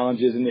casting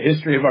challenges in the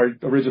history of our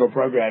original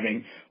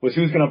programming was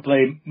who's going to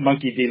play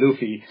Monkey D.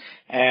 Luffy.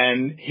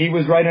 And he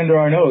was right under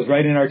our nose,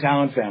 right in our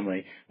talent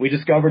family. We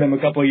discovered him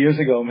a couple of years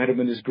ago and had him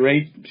in this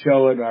great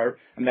show in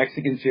a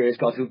Mexican series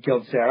called Who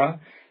Killed Sarah?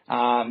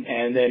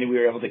 And then we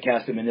were able to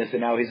cast him in this,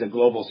 and now he's a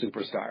global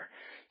superstar.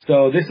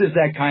 So this is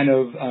that kind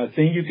of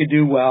thing you could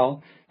do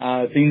well,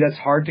 thing that's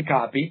hard to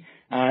copy,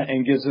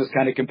 and gives us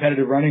kind of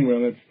competitive running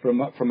room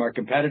from our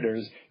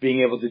competitors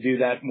being able to do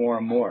that more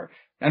and more.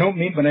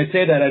 When I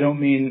say that, I don't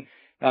mean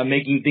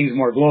making things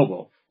more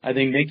global. I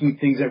think making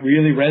things that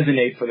really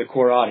resonate for the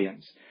core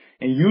audience.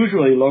 And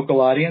usually local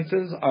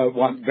audiences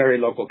want very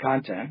local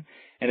content.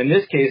 And in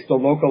this case, the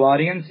local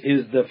audience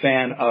is the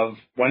fan of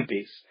One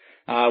Piece,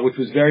 which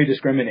was very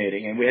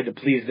discriminating, and we had to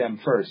please them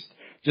first.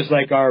 Just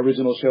like our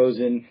original shows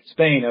in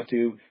Spain have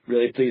to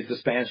really please the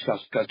Spanish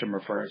customer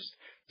first.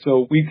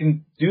 So we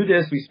can do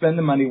this. We spend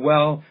the money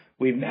well.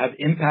 we have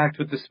impact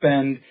with the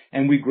spend,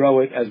 and we grow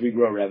it as we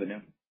grow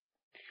revenue.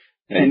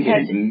 And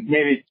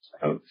maybe,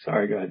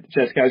 sorry, go ahead.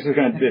 Jessica, I was just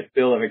going to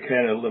build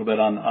a little bit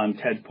on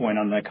Ted's point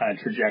on the kind of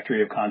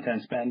trajectory of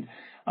content spend.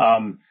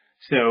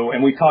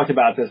 And we talked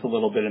about this a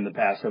little bit in the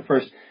past. So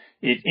first,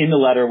 in the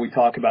letter, we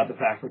talk about the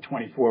fact for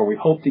 24, we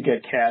hope to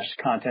get cash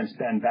content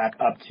spend back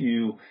up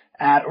to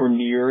at or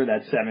near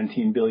that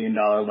 $17 billion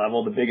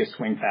level. The biggest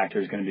swing factor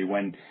is going to be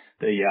when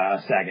the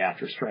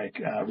SAG-AFTRA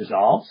strike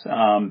resolves.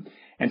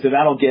 And so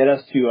that'll get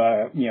us to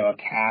a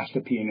cash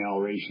to P&L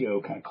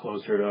ratio kind of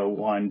closer to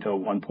 1 to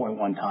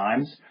 1.1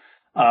 times.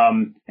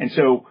 And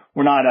so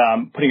we're not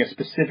putting a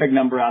specific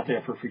number out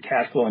there for free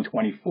cash flow in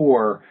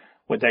 24.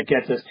 What that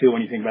gets us to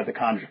when you think about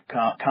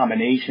the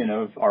combination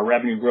of our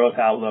revenue growth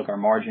outlook, our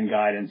margin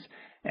guidance,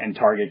 and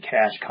target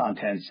cash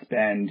content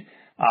spend,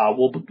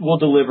 we'll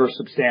deliver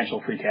substantial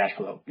free cash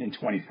flow in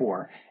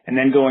 24. And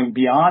then going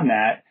beyond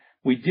that,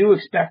 we do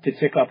expect to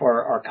tick up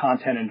our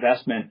content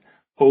investment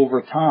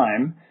over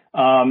time,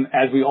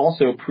 as we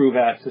also prove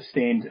out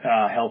sustained,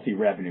 healthy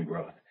revenue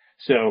growth.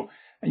 So,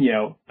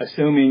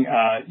 assuming,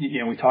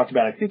 we talked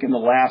about, I think in the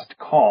last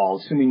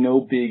call, assuming no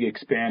big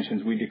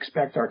expansions, we'd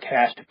expect our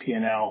cash to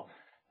P&L,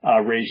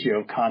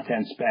 ratio of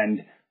content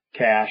spend,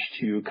 cash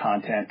to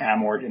content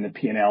amort in the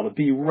P&L to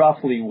be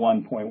roughly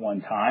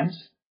 1.1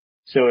 times.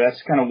 So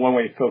that's kind of one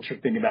way folks are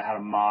thinking about how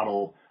to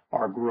model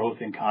our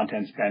growth in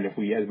content spend. As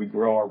we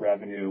grow our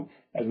revenue,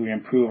 as we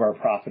improve our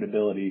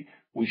profitability,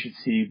 we should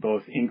see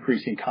both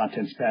increasing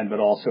content spend, but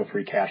also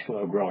free cash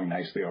flow growing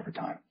nicely over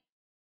time.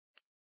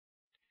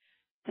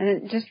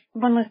 And just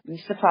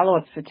a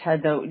follow-up for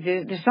Ted, though.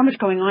 There's so much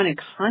going on in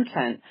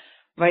content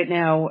right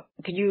now.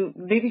 Could you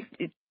maybe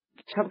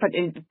talk about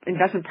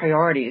investment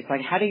priorities?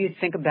 Like, how do you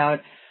think about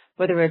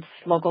whether it's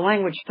local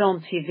language,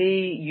 film,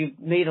 TV? You've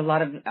made a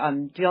lot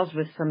of deals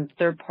with some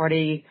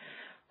third-party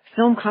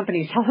film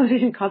companies,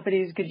 television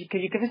companies. Could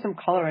you give us some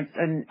color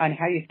on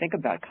how you think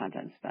about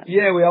content spend?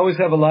 Yeah, we always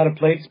have a lot of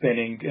plate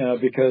spinning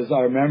because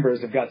our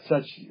members have got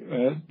such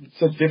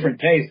different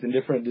tastes and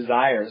different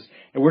desires,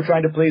 and we're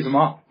trying to please them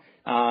all.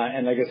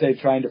 And like I say,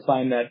 trying to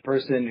find that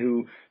person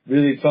who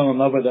really fell in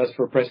love with us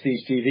for prestige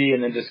TV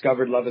and then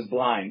discovered Love is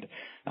Blind.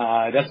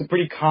 That's a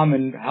pretty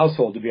common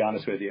household, to be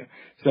honest with you.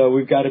 So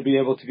we've got to be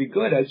able to be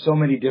good at so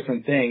many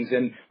different things.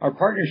 And our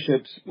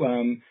partnerships,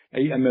 I'm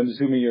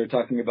assuming you're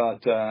talking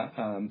about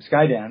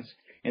Skydance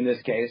in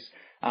this case,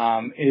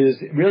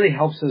 really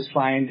helps us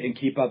find and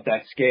keep up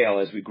that scale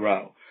as we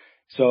grow.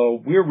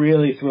 So we're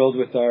really thrilled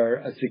with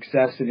our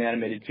success in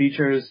animated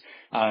features.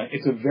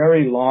 It's a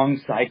very long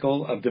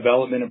cycle of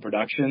development and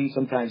production.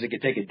 Sometimes it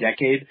could take a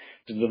decade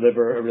to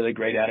deliver a really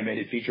great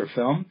animated feature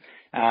film.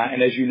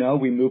 And as you know,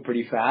 we move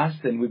pretty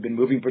fast, and we've been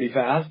moving pretty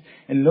fast.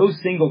 And no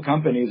single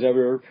company has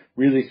ever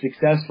really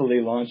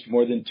successfully launched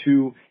more than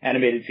 2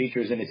 animated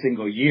features in a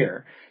single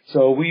year.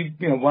 So we,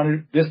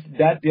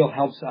 that deal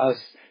helps us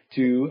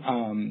to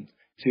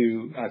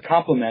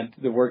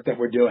complement the work that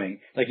we're doing.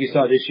 Like you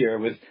saw this year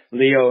with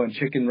Leo and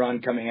Chicken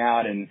Run coming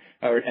out and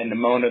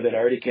Nimona that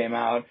already came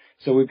out.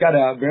 So we've got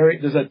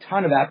there's a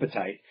ton of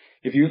appetite.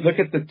 If you look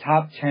at the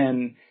top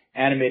 10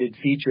 animated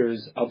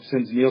features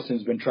since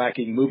Nielsen's been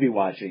tracking movie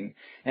watching,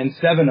 and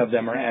 7 of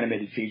them are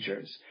animated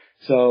features.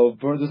 So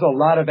there's a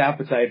lot of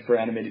appetite for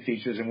animated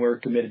features, and we're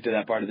committed to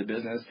that part of the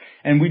business.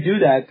 And we do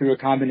that through a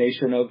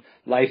combination of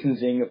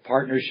licensing, of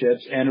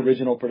partnerships, and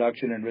original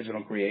production and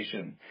original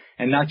creation.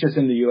 And not just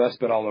in the U.S.,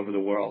 but all over the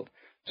world.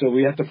 So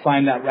we have to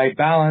find that right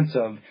balance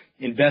of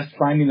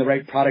finding the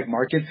right product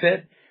market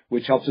fit,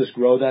 which helps us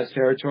grow those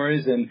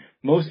territories, and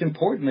most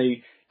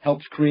importantly,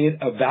 helps create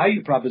a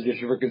value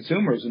proposition for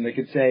consumers. And they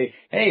could say,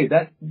 hey,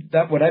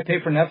 that what I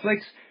pay for Netflix,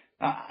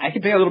 I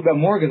can pay a little bit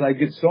more because I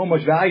get so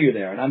much value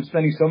there, and I'm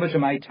spending so much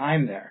of my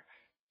time there.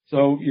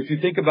 So if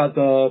you think about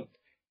for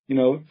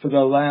the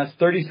last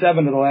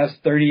 37 of the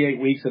last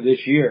 38 weeks of this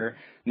year,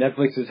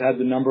 Netflix has had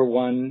the number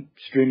 1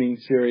 streaming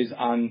series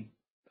in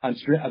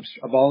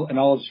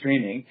all of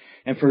streaming.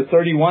 And for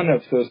 31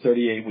 of those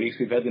 38 weeks,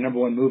 we've had the number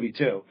 1 movie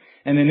too.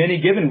 And in any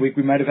given week,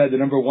 we might have had the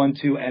number 1,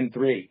 2, and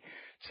 3.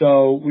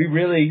 So we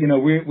really,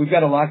 we've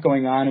got a lot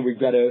going on, and we've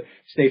got to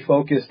stay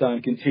focused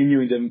on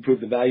continuing to improve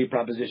the value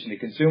proposition to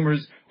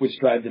consumers, which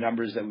drive the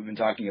numbers that we've been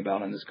talking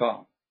about on this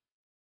call.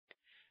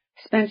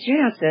 Spence, you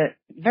announced a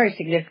very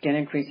significant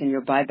increase in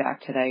your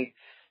buyback today.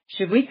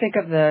 Should we think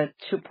of the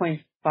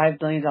 $2.5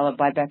 billion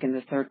buyback in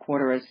the third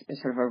quarter as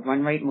sort of a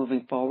run rate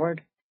moving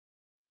forward?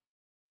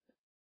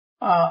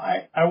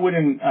 I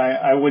wouldn't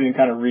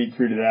kind of read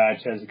through to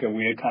that, Jessica.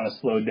 We had kind of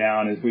slowed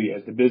down as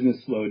the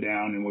business slowed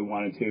down, and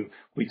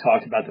we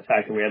talked about the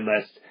fact that we had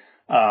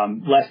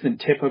less than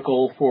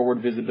typical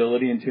forward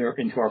visibility into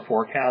our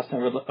forecast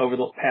over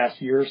the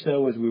past year or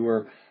so, as we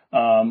were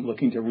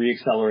looking to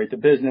reaccelerate the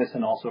business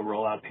and also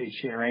roll out paid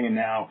sharing. And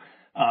now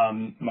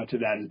much of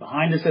that is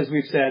behind us, as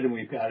we've said, and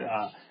we've got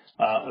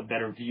a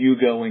better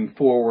view going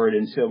forward.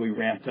 And so we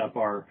ramped up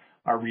our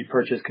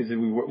repurchase because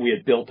we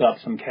had built up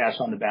some cash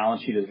on the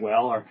balance sheet as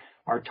well.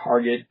 Our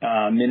target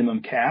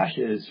minimum cash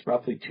is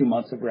roughly 2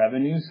 months of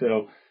revenue.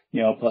 So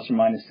plus or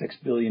minus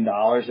 $6 billion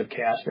of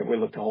cash that we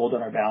look to hold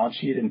on our balance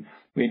sheet, and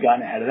we've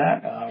gotten ahead of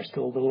that. We're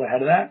still a little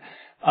ahead of that.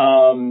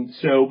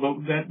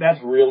 But that's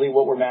really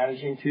what we're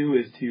managing to,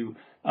 is to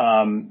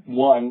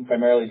one,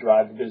 primarily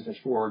drive the business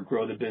forward,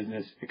 grow the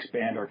business,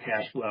 expand our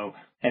cash flow,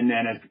 and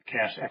then as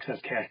excess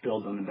cash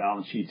builds on the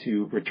balance sheet,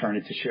 to return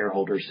it to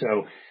shareholders.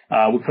 So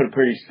we put a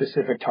pretty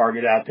specific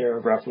target out there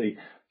of roughly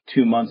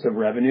 2 months of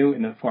revenue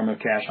in the form of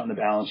cash on the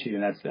balance sheet,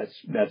 and that's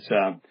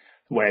the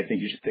way I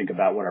think you should think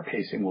about what our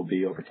pacing will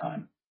be over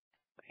time.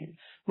 Great.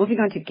 Moving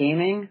on to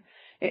gaming,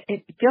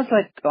 it feels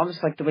like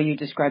almost like the way you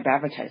describe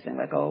advertising,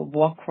 like a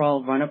walk,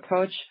 crawl, run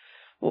approach.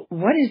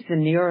 What is the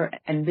near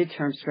and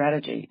midterm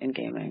strategy in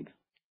gaming?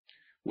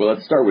 Well,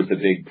 let's start with the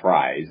big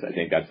prize. I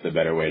think that's the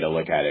better way to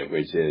look at it,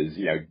 which is,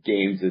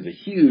 games is a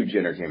huge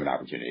entertainment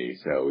opportunity.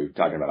 So we're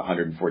talking about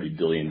 $140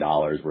 billion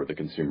worth of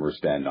consumer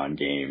spend on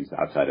games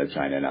outside of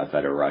China and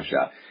outside of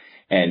Russia.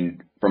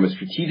 And from a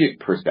strategic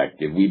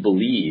perspective, we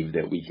believe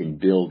that we can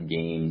build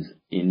games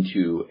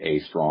into a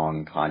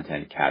strong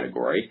content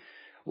category,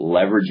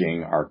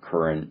 leveraging our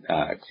current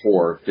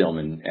core film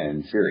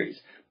and series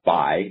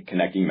by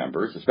connecting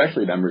members,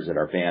 especially members that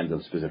are fans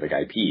of specific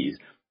IPs,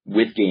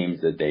 with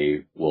games that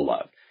they will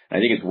love. And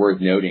I think it's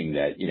worth noting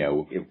that,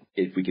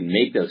 if we can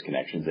make those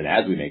connections, and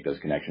as we make those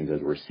connections,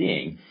 as we're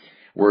seeing,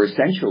 we're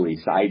essentially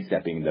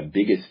sidestepping the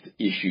biggest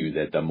issue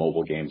that the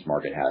mobile games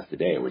market has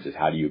today, which is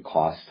how do you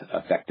cost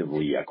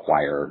effectively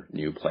acquire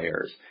new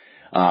players.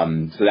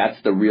 So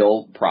that's the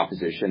real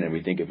proposition. And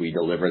we think if we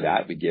deliver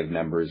that, we give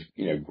members,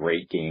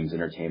 great games,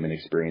 entertainment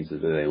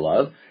experiences that they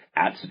love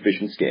at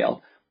sufficient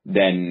scale,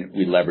 then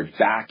we leverage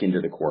back into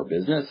the core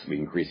business. We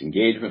increase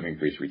engagement, we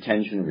increase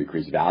retention, we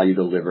increase value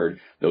delivered.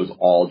 Those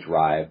all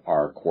drive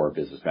our core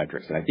business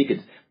metrics. And I think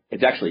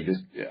it's actually just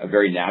a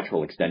very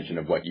natural extension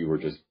of what you were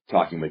just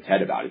talking with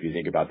Ted about. If you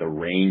think about the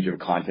range of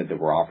content that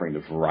we're offering, the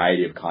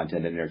variety of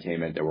content and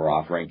entertainment that we're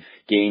offering,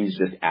 games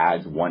just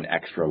adds one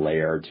extra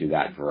layer to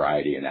that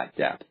variety and that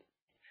depth.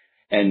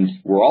 And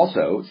we're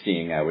also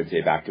seeing, I would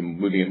say, back to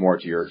moving it more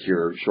to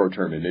your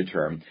short-term and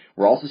mid-term,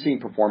 we're also seeing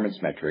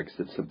performance metrics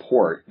that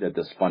support that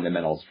this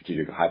fundamental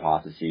strategic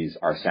hypotheses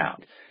are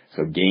sound.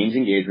 So games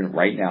engagement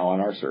right now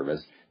on our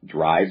service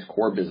drives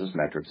core business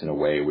metrics in a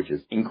way which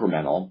is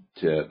incremental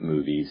to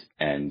movies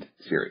and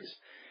series.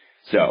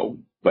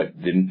 But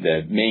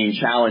the main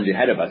challenge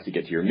ahead of us to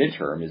get to your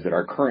midterm is that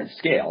our current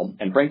scale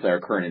and frankly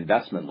our current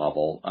investment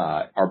level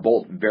are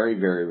both very,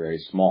 very, very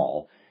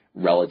small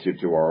relative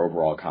to our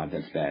overall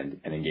content spend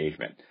and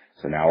engagement.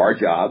 So now our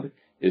job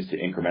is to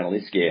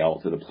incrementally scale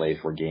to the place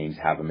where games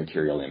have a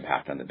material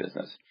impact on the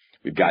business.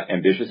 We've got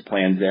ambitious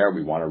plans there.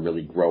 We want to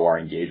really grow our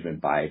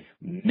engagement by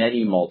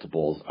many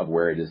multiples of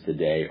where it is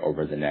today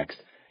over the next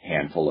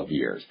handful of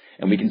years.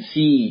 And we can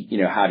see,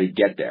 how to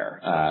get there.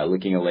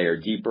 Looking a layer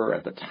deeper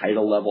at the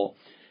title level,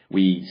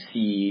 we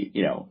see,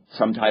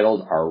 some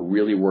titles are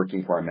really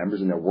working for our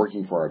members and they're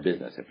working for our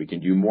business. If we can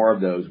do more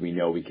of those, we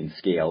know we can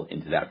scale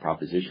into that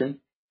proposition.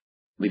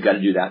 We've got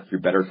to do that through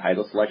better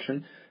title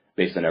selection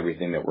based on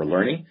everything that we're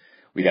learning.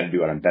 We got to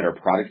do it on better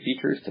product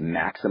features to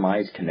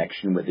maximize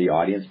connection with the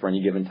audience for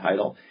any given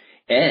title.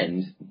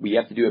 And we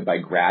have to do it by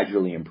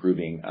gradually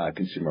improving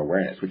consumer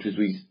awareness, which is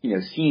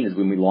we've seen is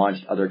when we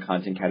launched other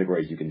content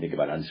categories. You can think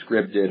about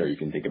unscripted or you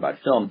can think about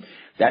film.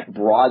 That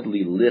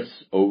broadly lifts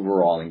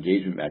overall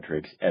engagement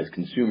metrics as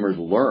consumers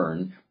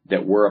learn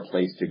that we're a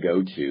place to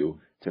go to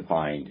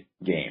find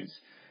games.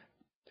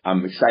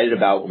 I'm excited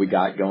about what we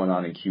got going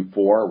on in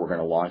Q4. We're going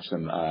to launch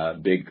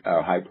some big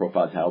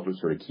high-profile titles, which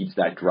sort of keeps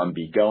that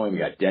drumbeat going. We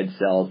got Dead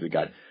Cells. We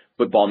got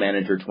Football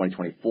Manager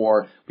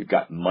 2024. We've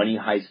got Money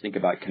Heist. Think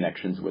about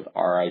connections with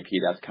RIP.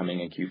 That's coming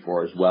in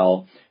Q4 as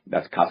well.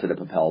 That's Casa de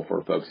Papel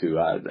for folks who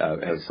have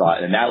saw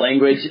it in that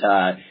language.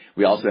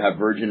 We also have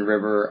Virgin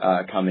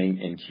River coming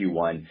in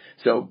Q1.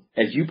 So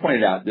as you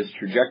pointed out, this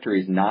trajectory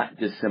is not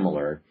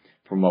dissimilar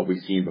from what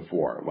we've seen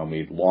before. When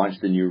we've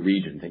launched a new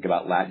region, think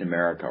about Latin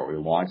America, or we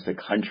launched a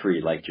country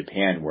like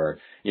Japan where,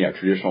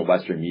 traditional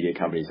Western media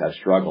companies have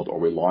struggled, or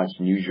we launched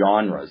new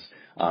genres,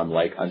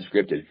 like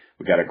unscripted.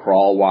 We've got to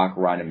crawl, walk,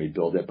 run, and we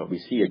build it, but we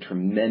see a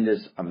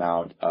tremendous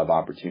amount of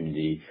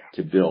opportunity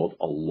to build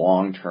a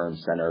long-term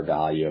center of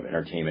value of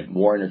entertainment,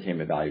 more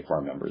entertainment value for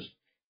our members.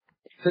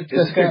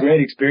 It's a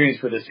great experience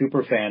for the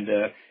super fan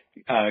to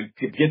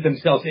get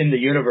themselves in the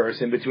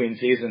universe in between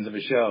seasons of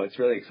a show. It's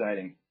really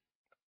exciting.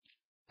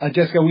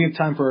 Jessica, we have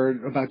time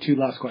for about 2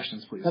 last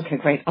questions, please. Okay,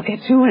 great. I'll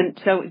get 2 in.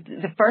 So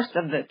the first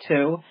of the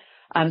 2,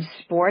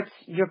 sports.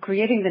 You're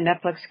creating the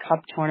Netflix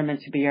Cup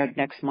tournament to be aired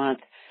next month.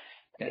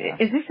 Yeah.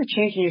 Is this a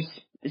change in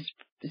your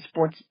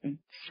sports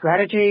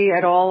strategy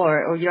at all,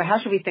 or how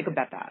should we think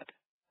about that?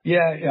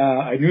 Yeah,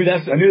 I knew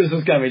this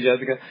was coming,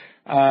 Jessica.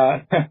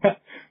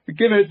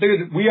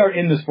 We are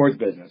in the sports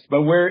business,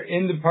 but we're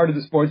in the part of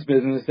the sports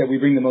business that we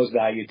bring the most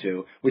value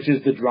to, which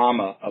is the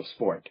drama of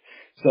sport.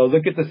 So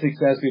look at the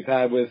success we've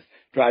had with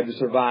Drive to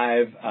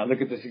Survive.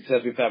 Look at the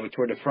success we've had with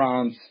Tour de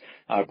France,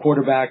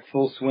 Quarterback,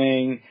 Full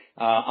Swing,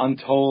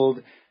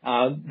 Untold.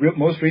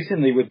 Most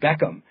recently with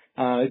Beckham.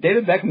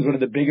 David Beckham's one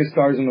of the biggest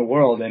stars in the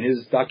world, and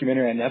his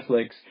documentary on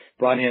Netflix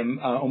brought him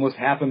almost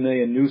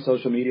 500,000 new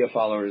social media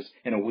followers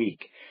in a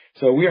week.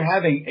 So we're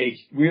having a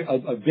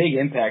big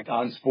impact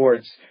on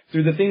sports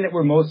through the thing that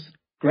we're most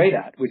great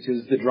at, which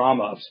is the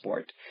drama of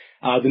sport.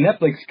 The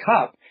Netflix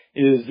Cup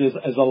is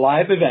a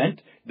live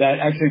event that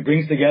actually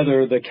brings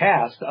together the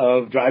cast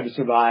of Drive to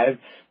Survive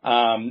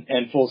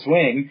and Full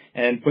Swing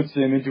and puts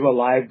them into a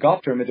live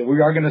golf tournament that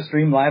we are going to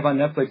stream live on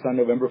Netflix on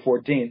November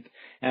 14th.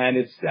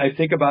 And I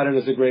think about it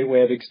as a great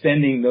way of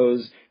extending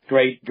those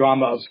great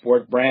drama of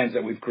sport brands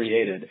that we've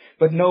created,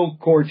 but no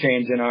core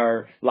change in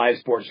our live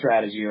sports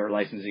strategy or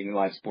licensing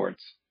live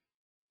sports.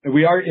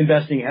 We are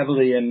investing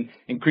heavily in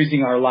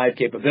increasing our live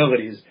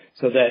capabilities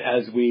so that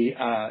as the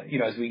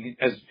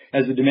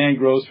demand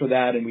grows for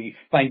that and we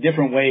find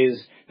different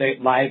ways that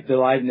the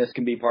liveness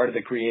can be part of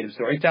the creative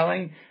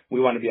storytelling, we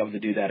want to be able to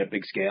do that at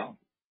big scale.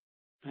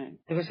 Right.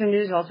 There was some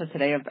news also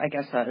today, I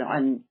guess,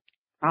 on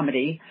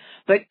comedy.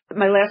 But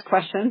my last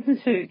question,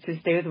 to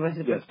stay with what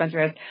Spencer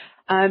asked,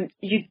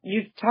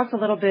 you've talked a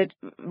little bit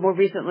more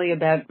recently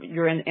about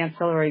your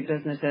ancillary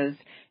businesses,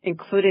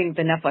 including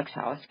the Netflix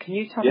House. Can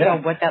you talk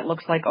about what that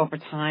looks like over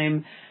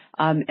time?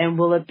 And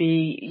will it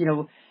be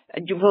a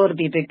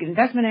big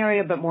investment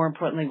area, but more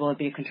importantly, will it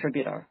be a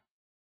contributor?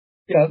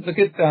 Yeah, look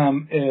at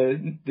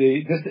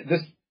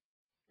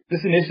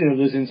this initiative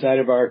is inside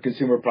of our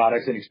consumer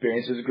products and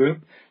experiences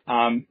group.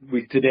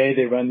 Today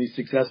they run these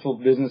successful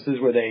businesses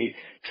where they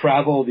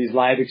travel these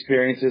live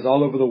experiences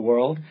all over the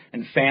world,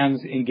 and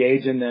fans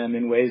engage in them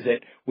in ways that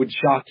would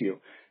shock you.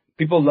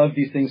 People love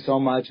these things so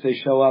much they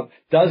show up.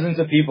 Dozens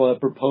of people have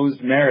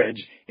proposed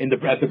marriage at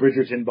the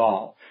Bridgerton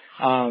Ball.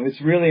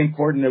 It's really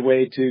important, a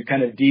way to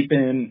kind of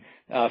deepen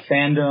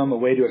fandom, a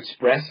way to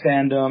express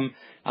fandom.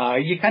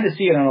 You kind of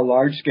see it on a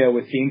large scale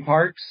with theme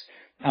parks.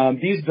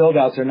 These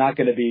build-outs are not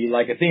going to be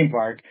like a theme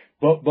park,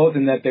 both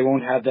in that they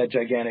won't have that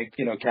gigantic,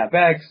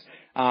 CapEx,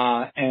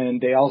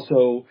 and they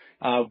also,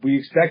 we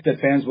expect that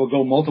fans will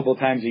go multiple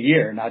times a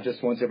year, not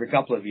just once every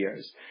couple of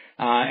years.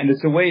 And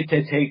it's a way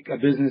to take a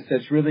business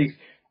that's really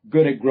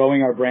good at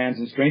growing our brands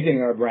and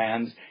strengthening our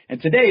brands,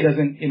 and today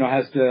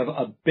has to have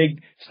a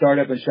big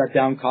startup and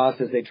shutdown cost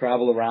as they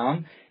travel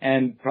around,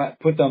 and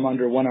put them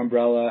under one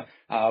umbrella,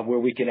 where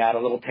we can add a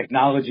little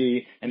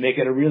technology and make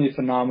it a really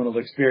phenomenal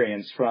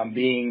experience, from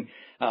being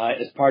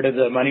as part of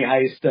the Money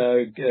Heist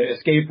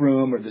escape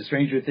room, or the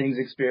Stranger Things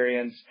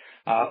experience,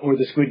 or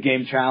the Squid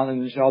Game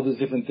challenge, all those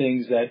different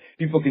things that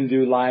people can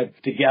do live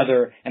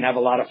together and have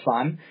a lot of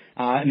fun.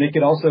 And they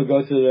could also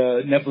go to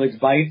the Netflix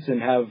Bites and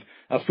have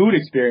a food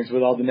experience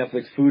with all the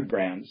Netflix food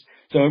brands.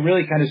 So it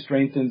really kind of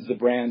strengthens the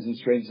brands and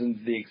strengthens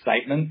the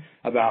excitement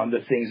about the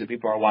things that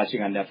people are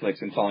watching on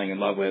Netflix and falling in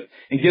love with,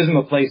 and gives them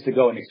a place to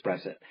go and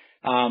express it.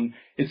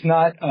 It's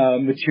not a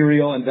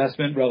material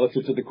investment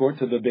relative to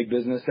the big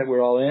business that we're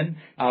all in,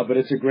 but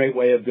it's a great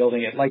way of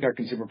building it, like our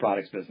consumer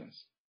products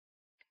business.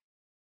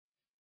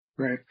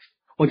 Great.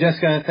 Well,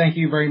 Jessica, thank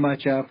you very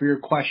much for your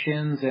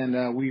questions,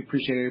 and we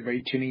appreciate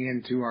everybody tuning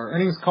in to our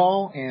earnings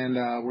call, and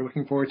we're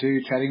looking forward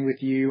to chatting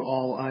with you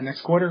all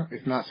next quarter,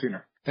 if not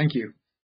sooner. Thank you.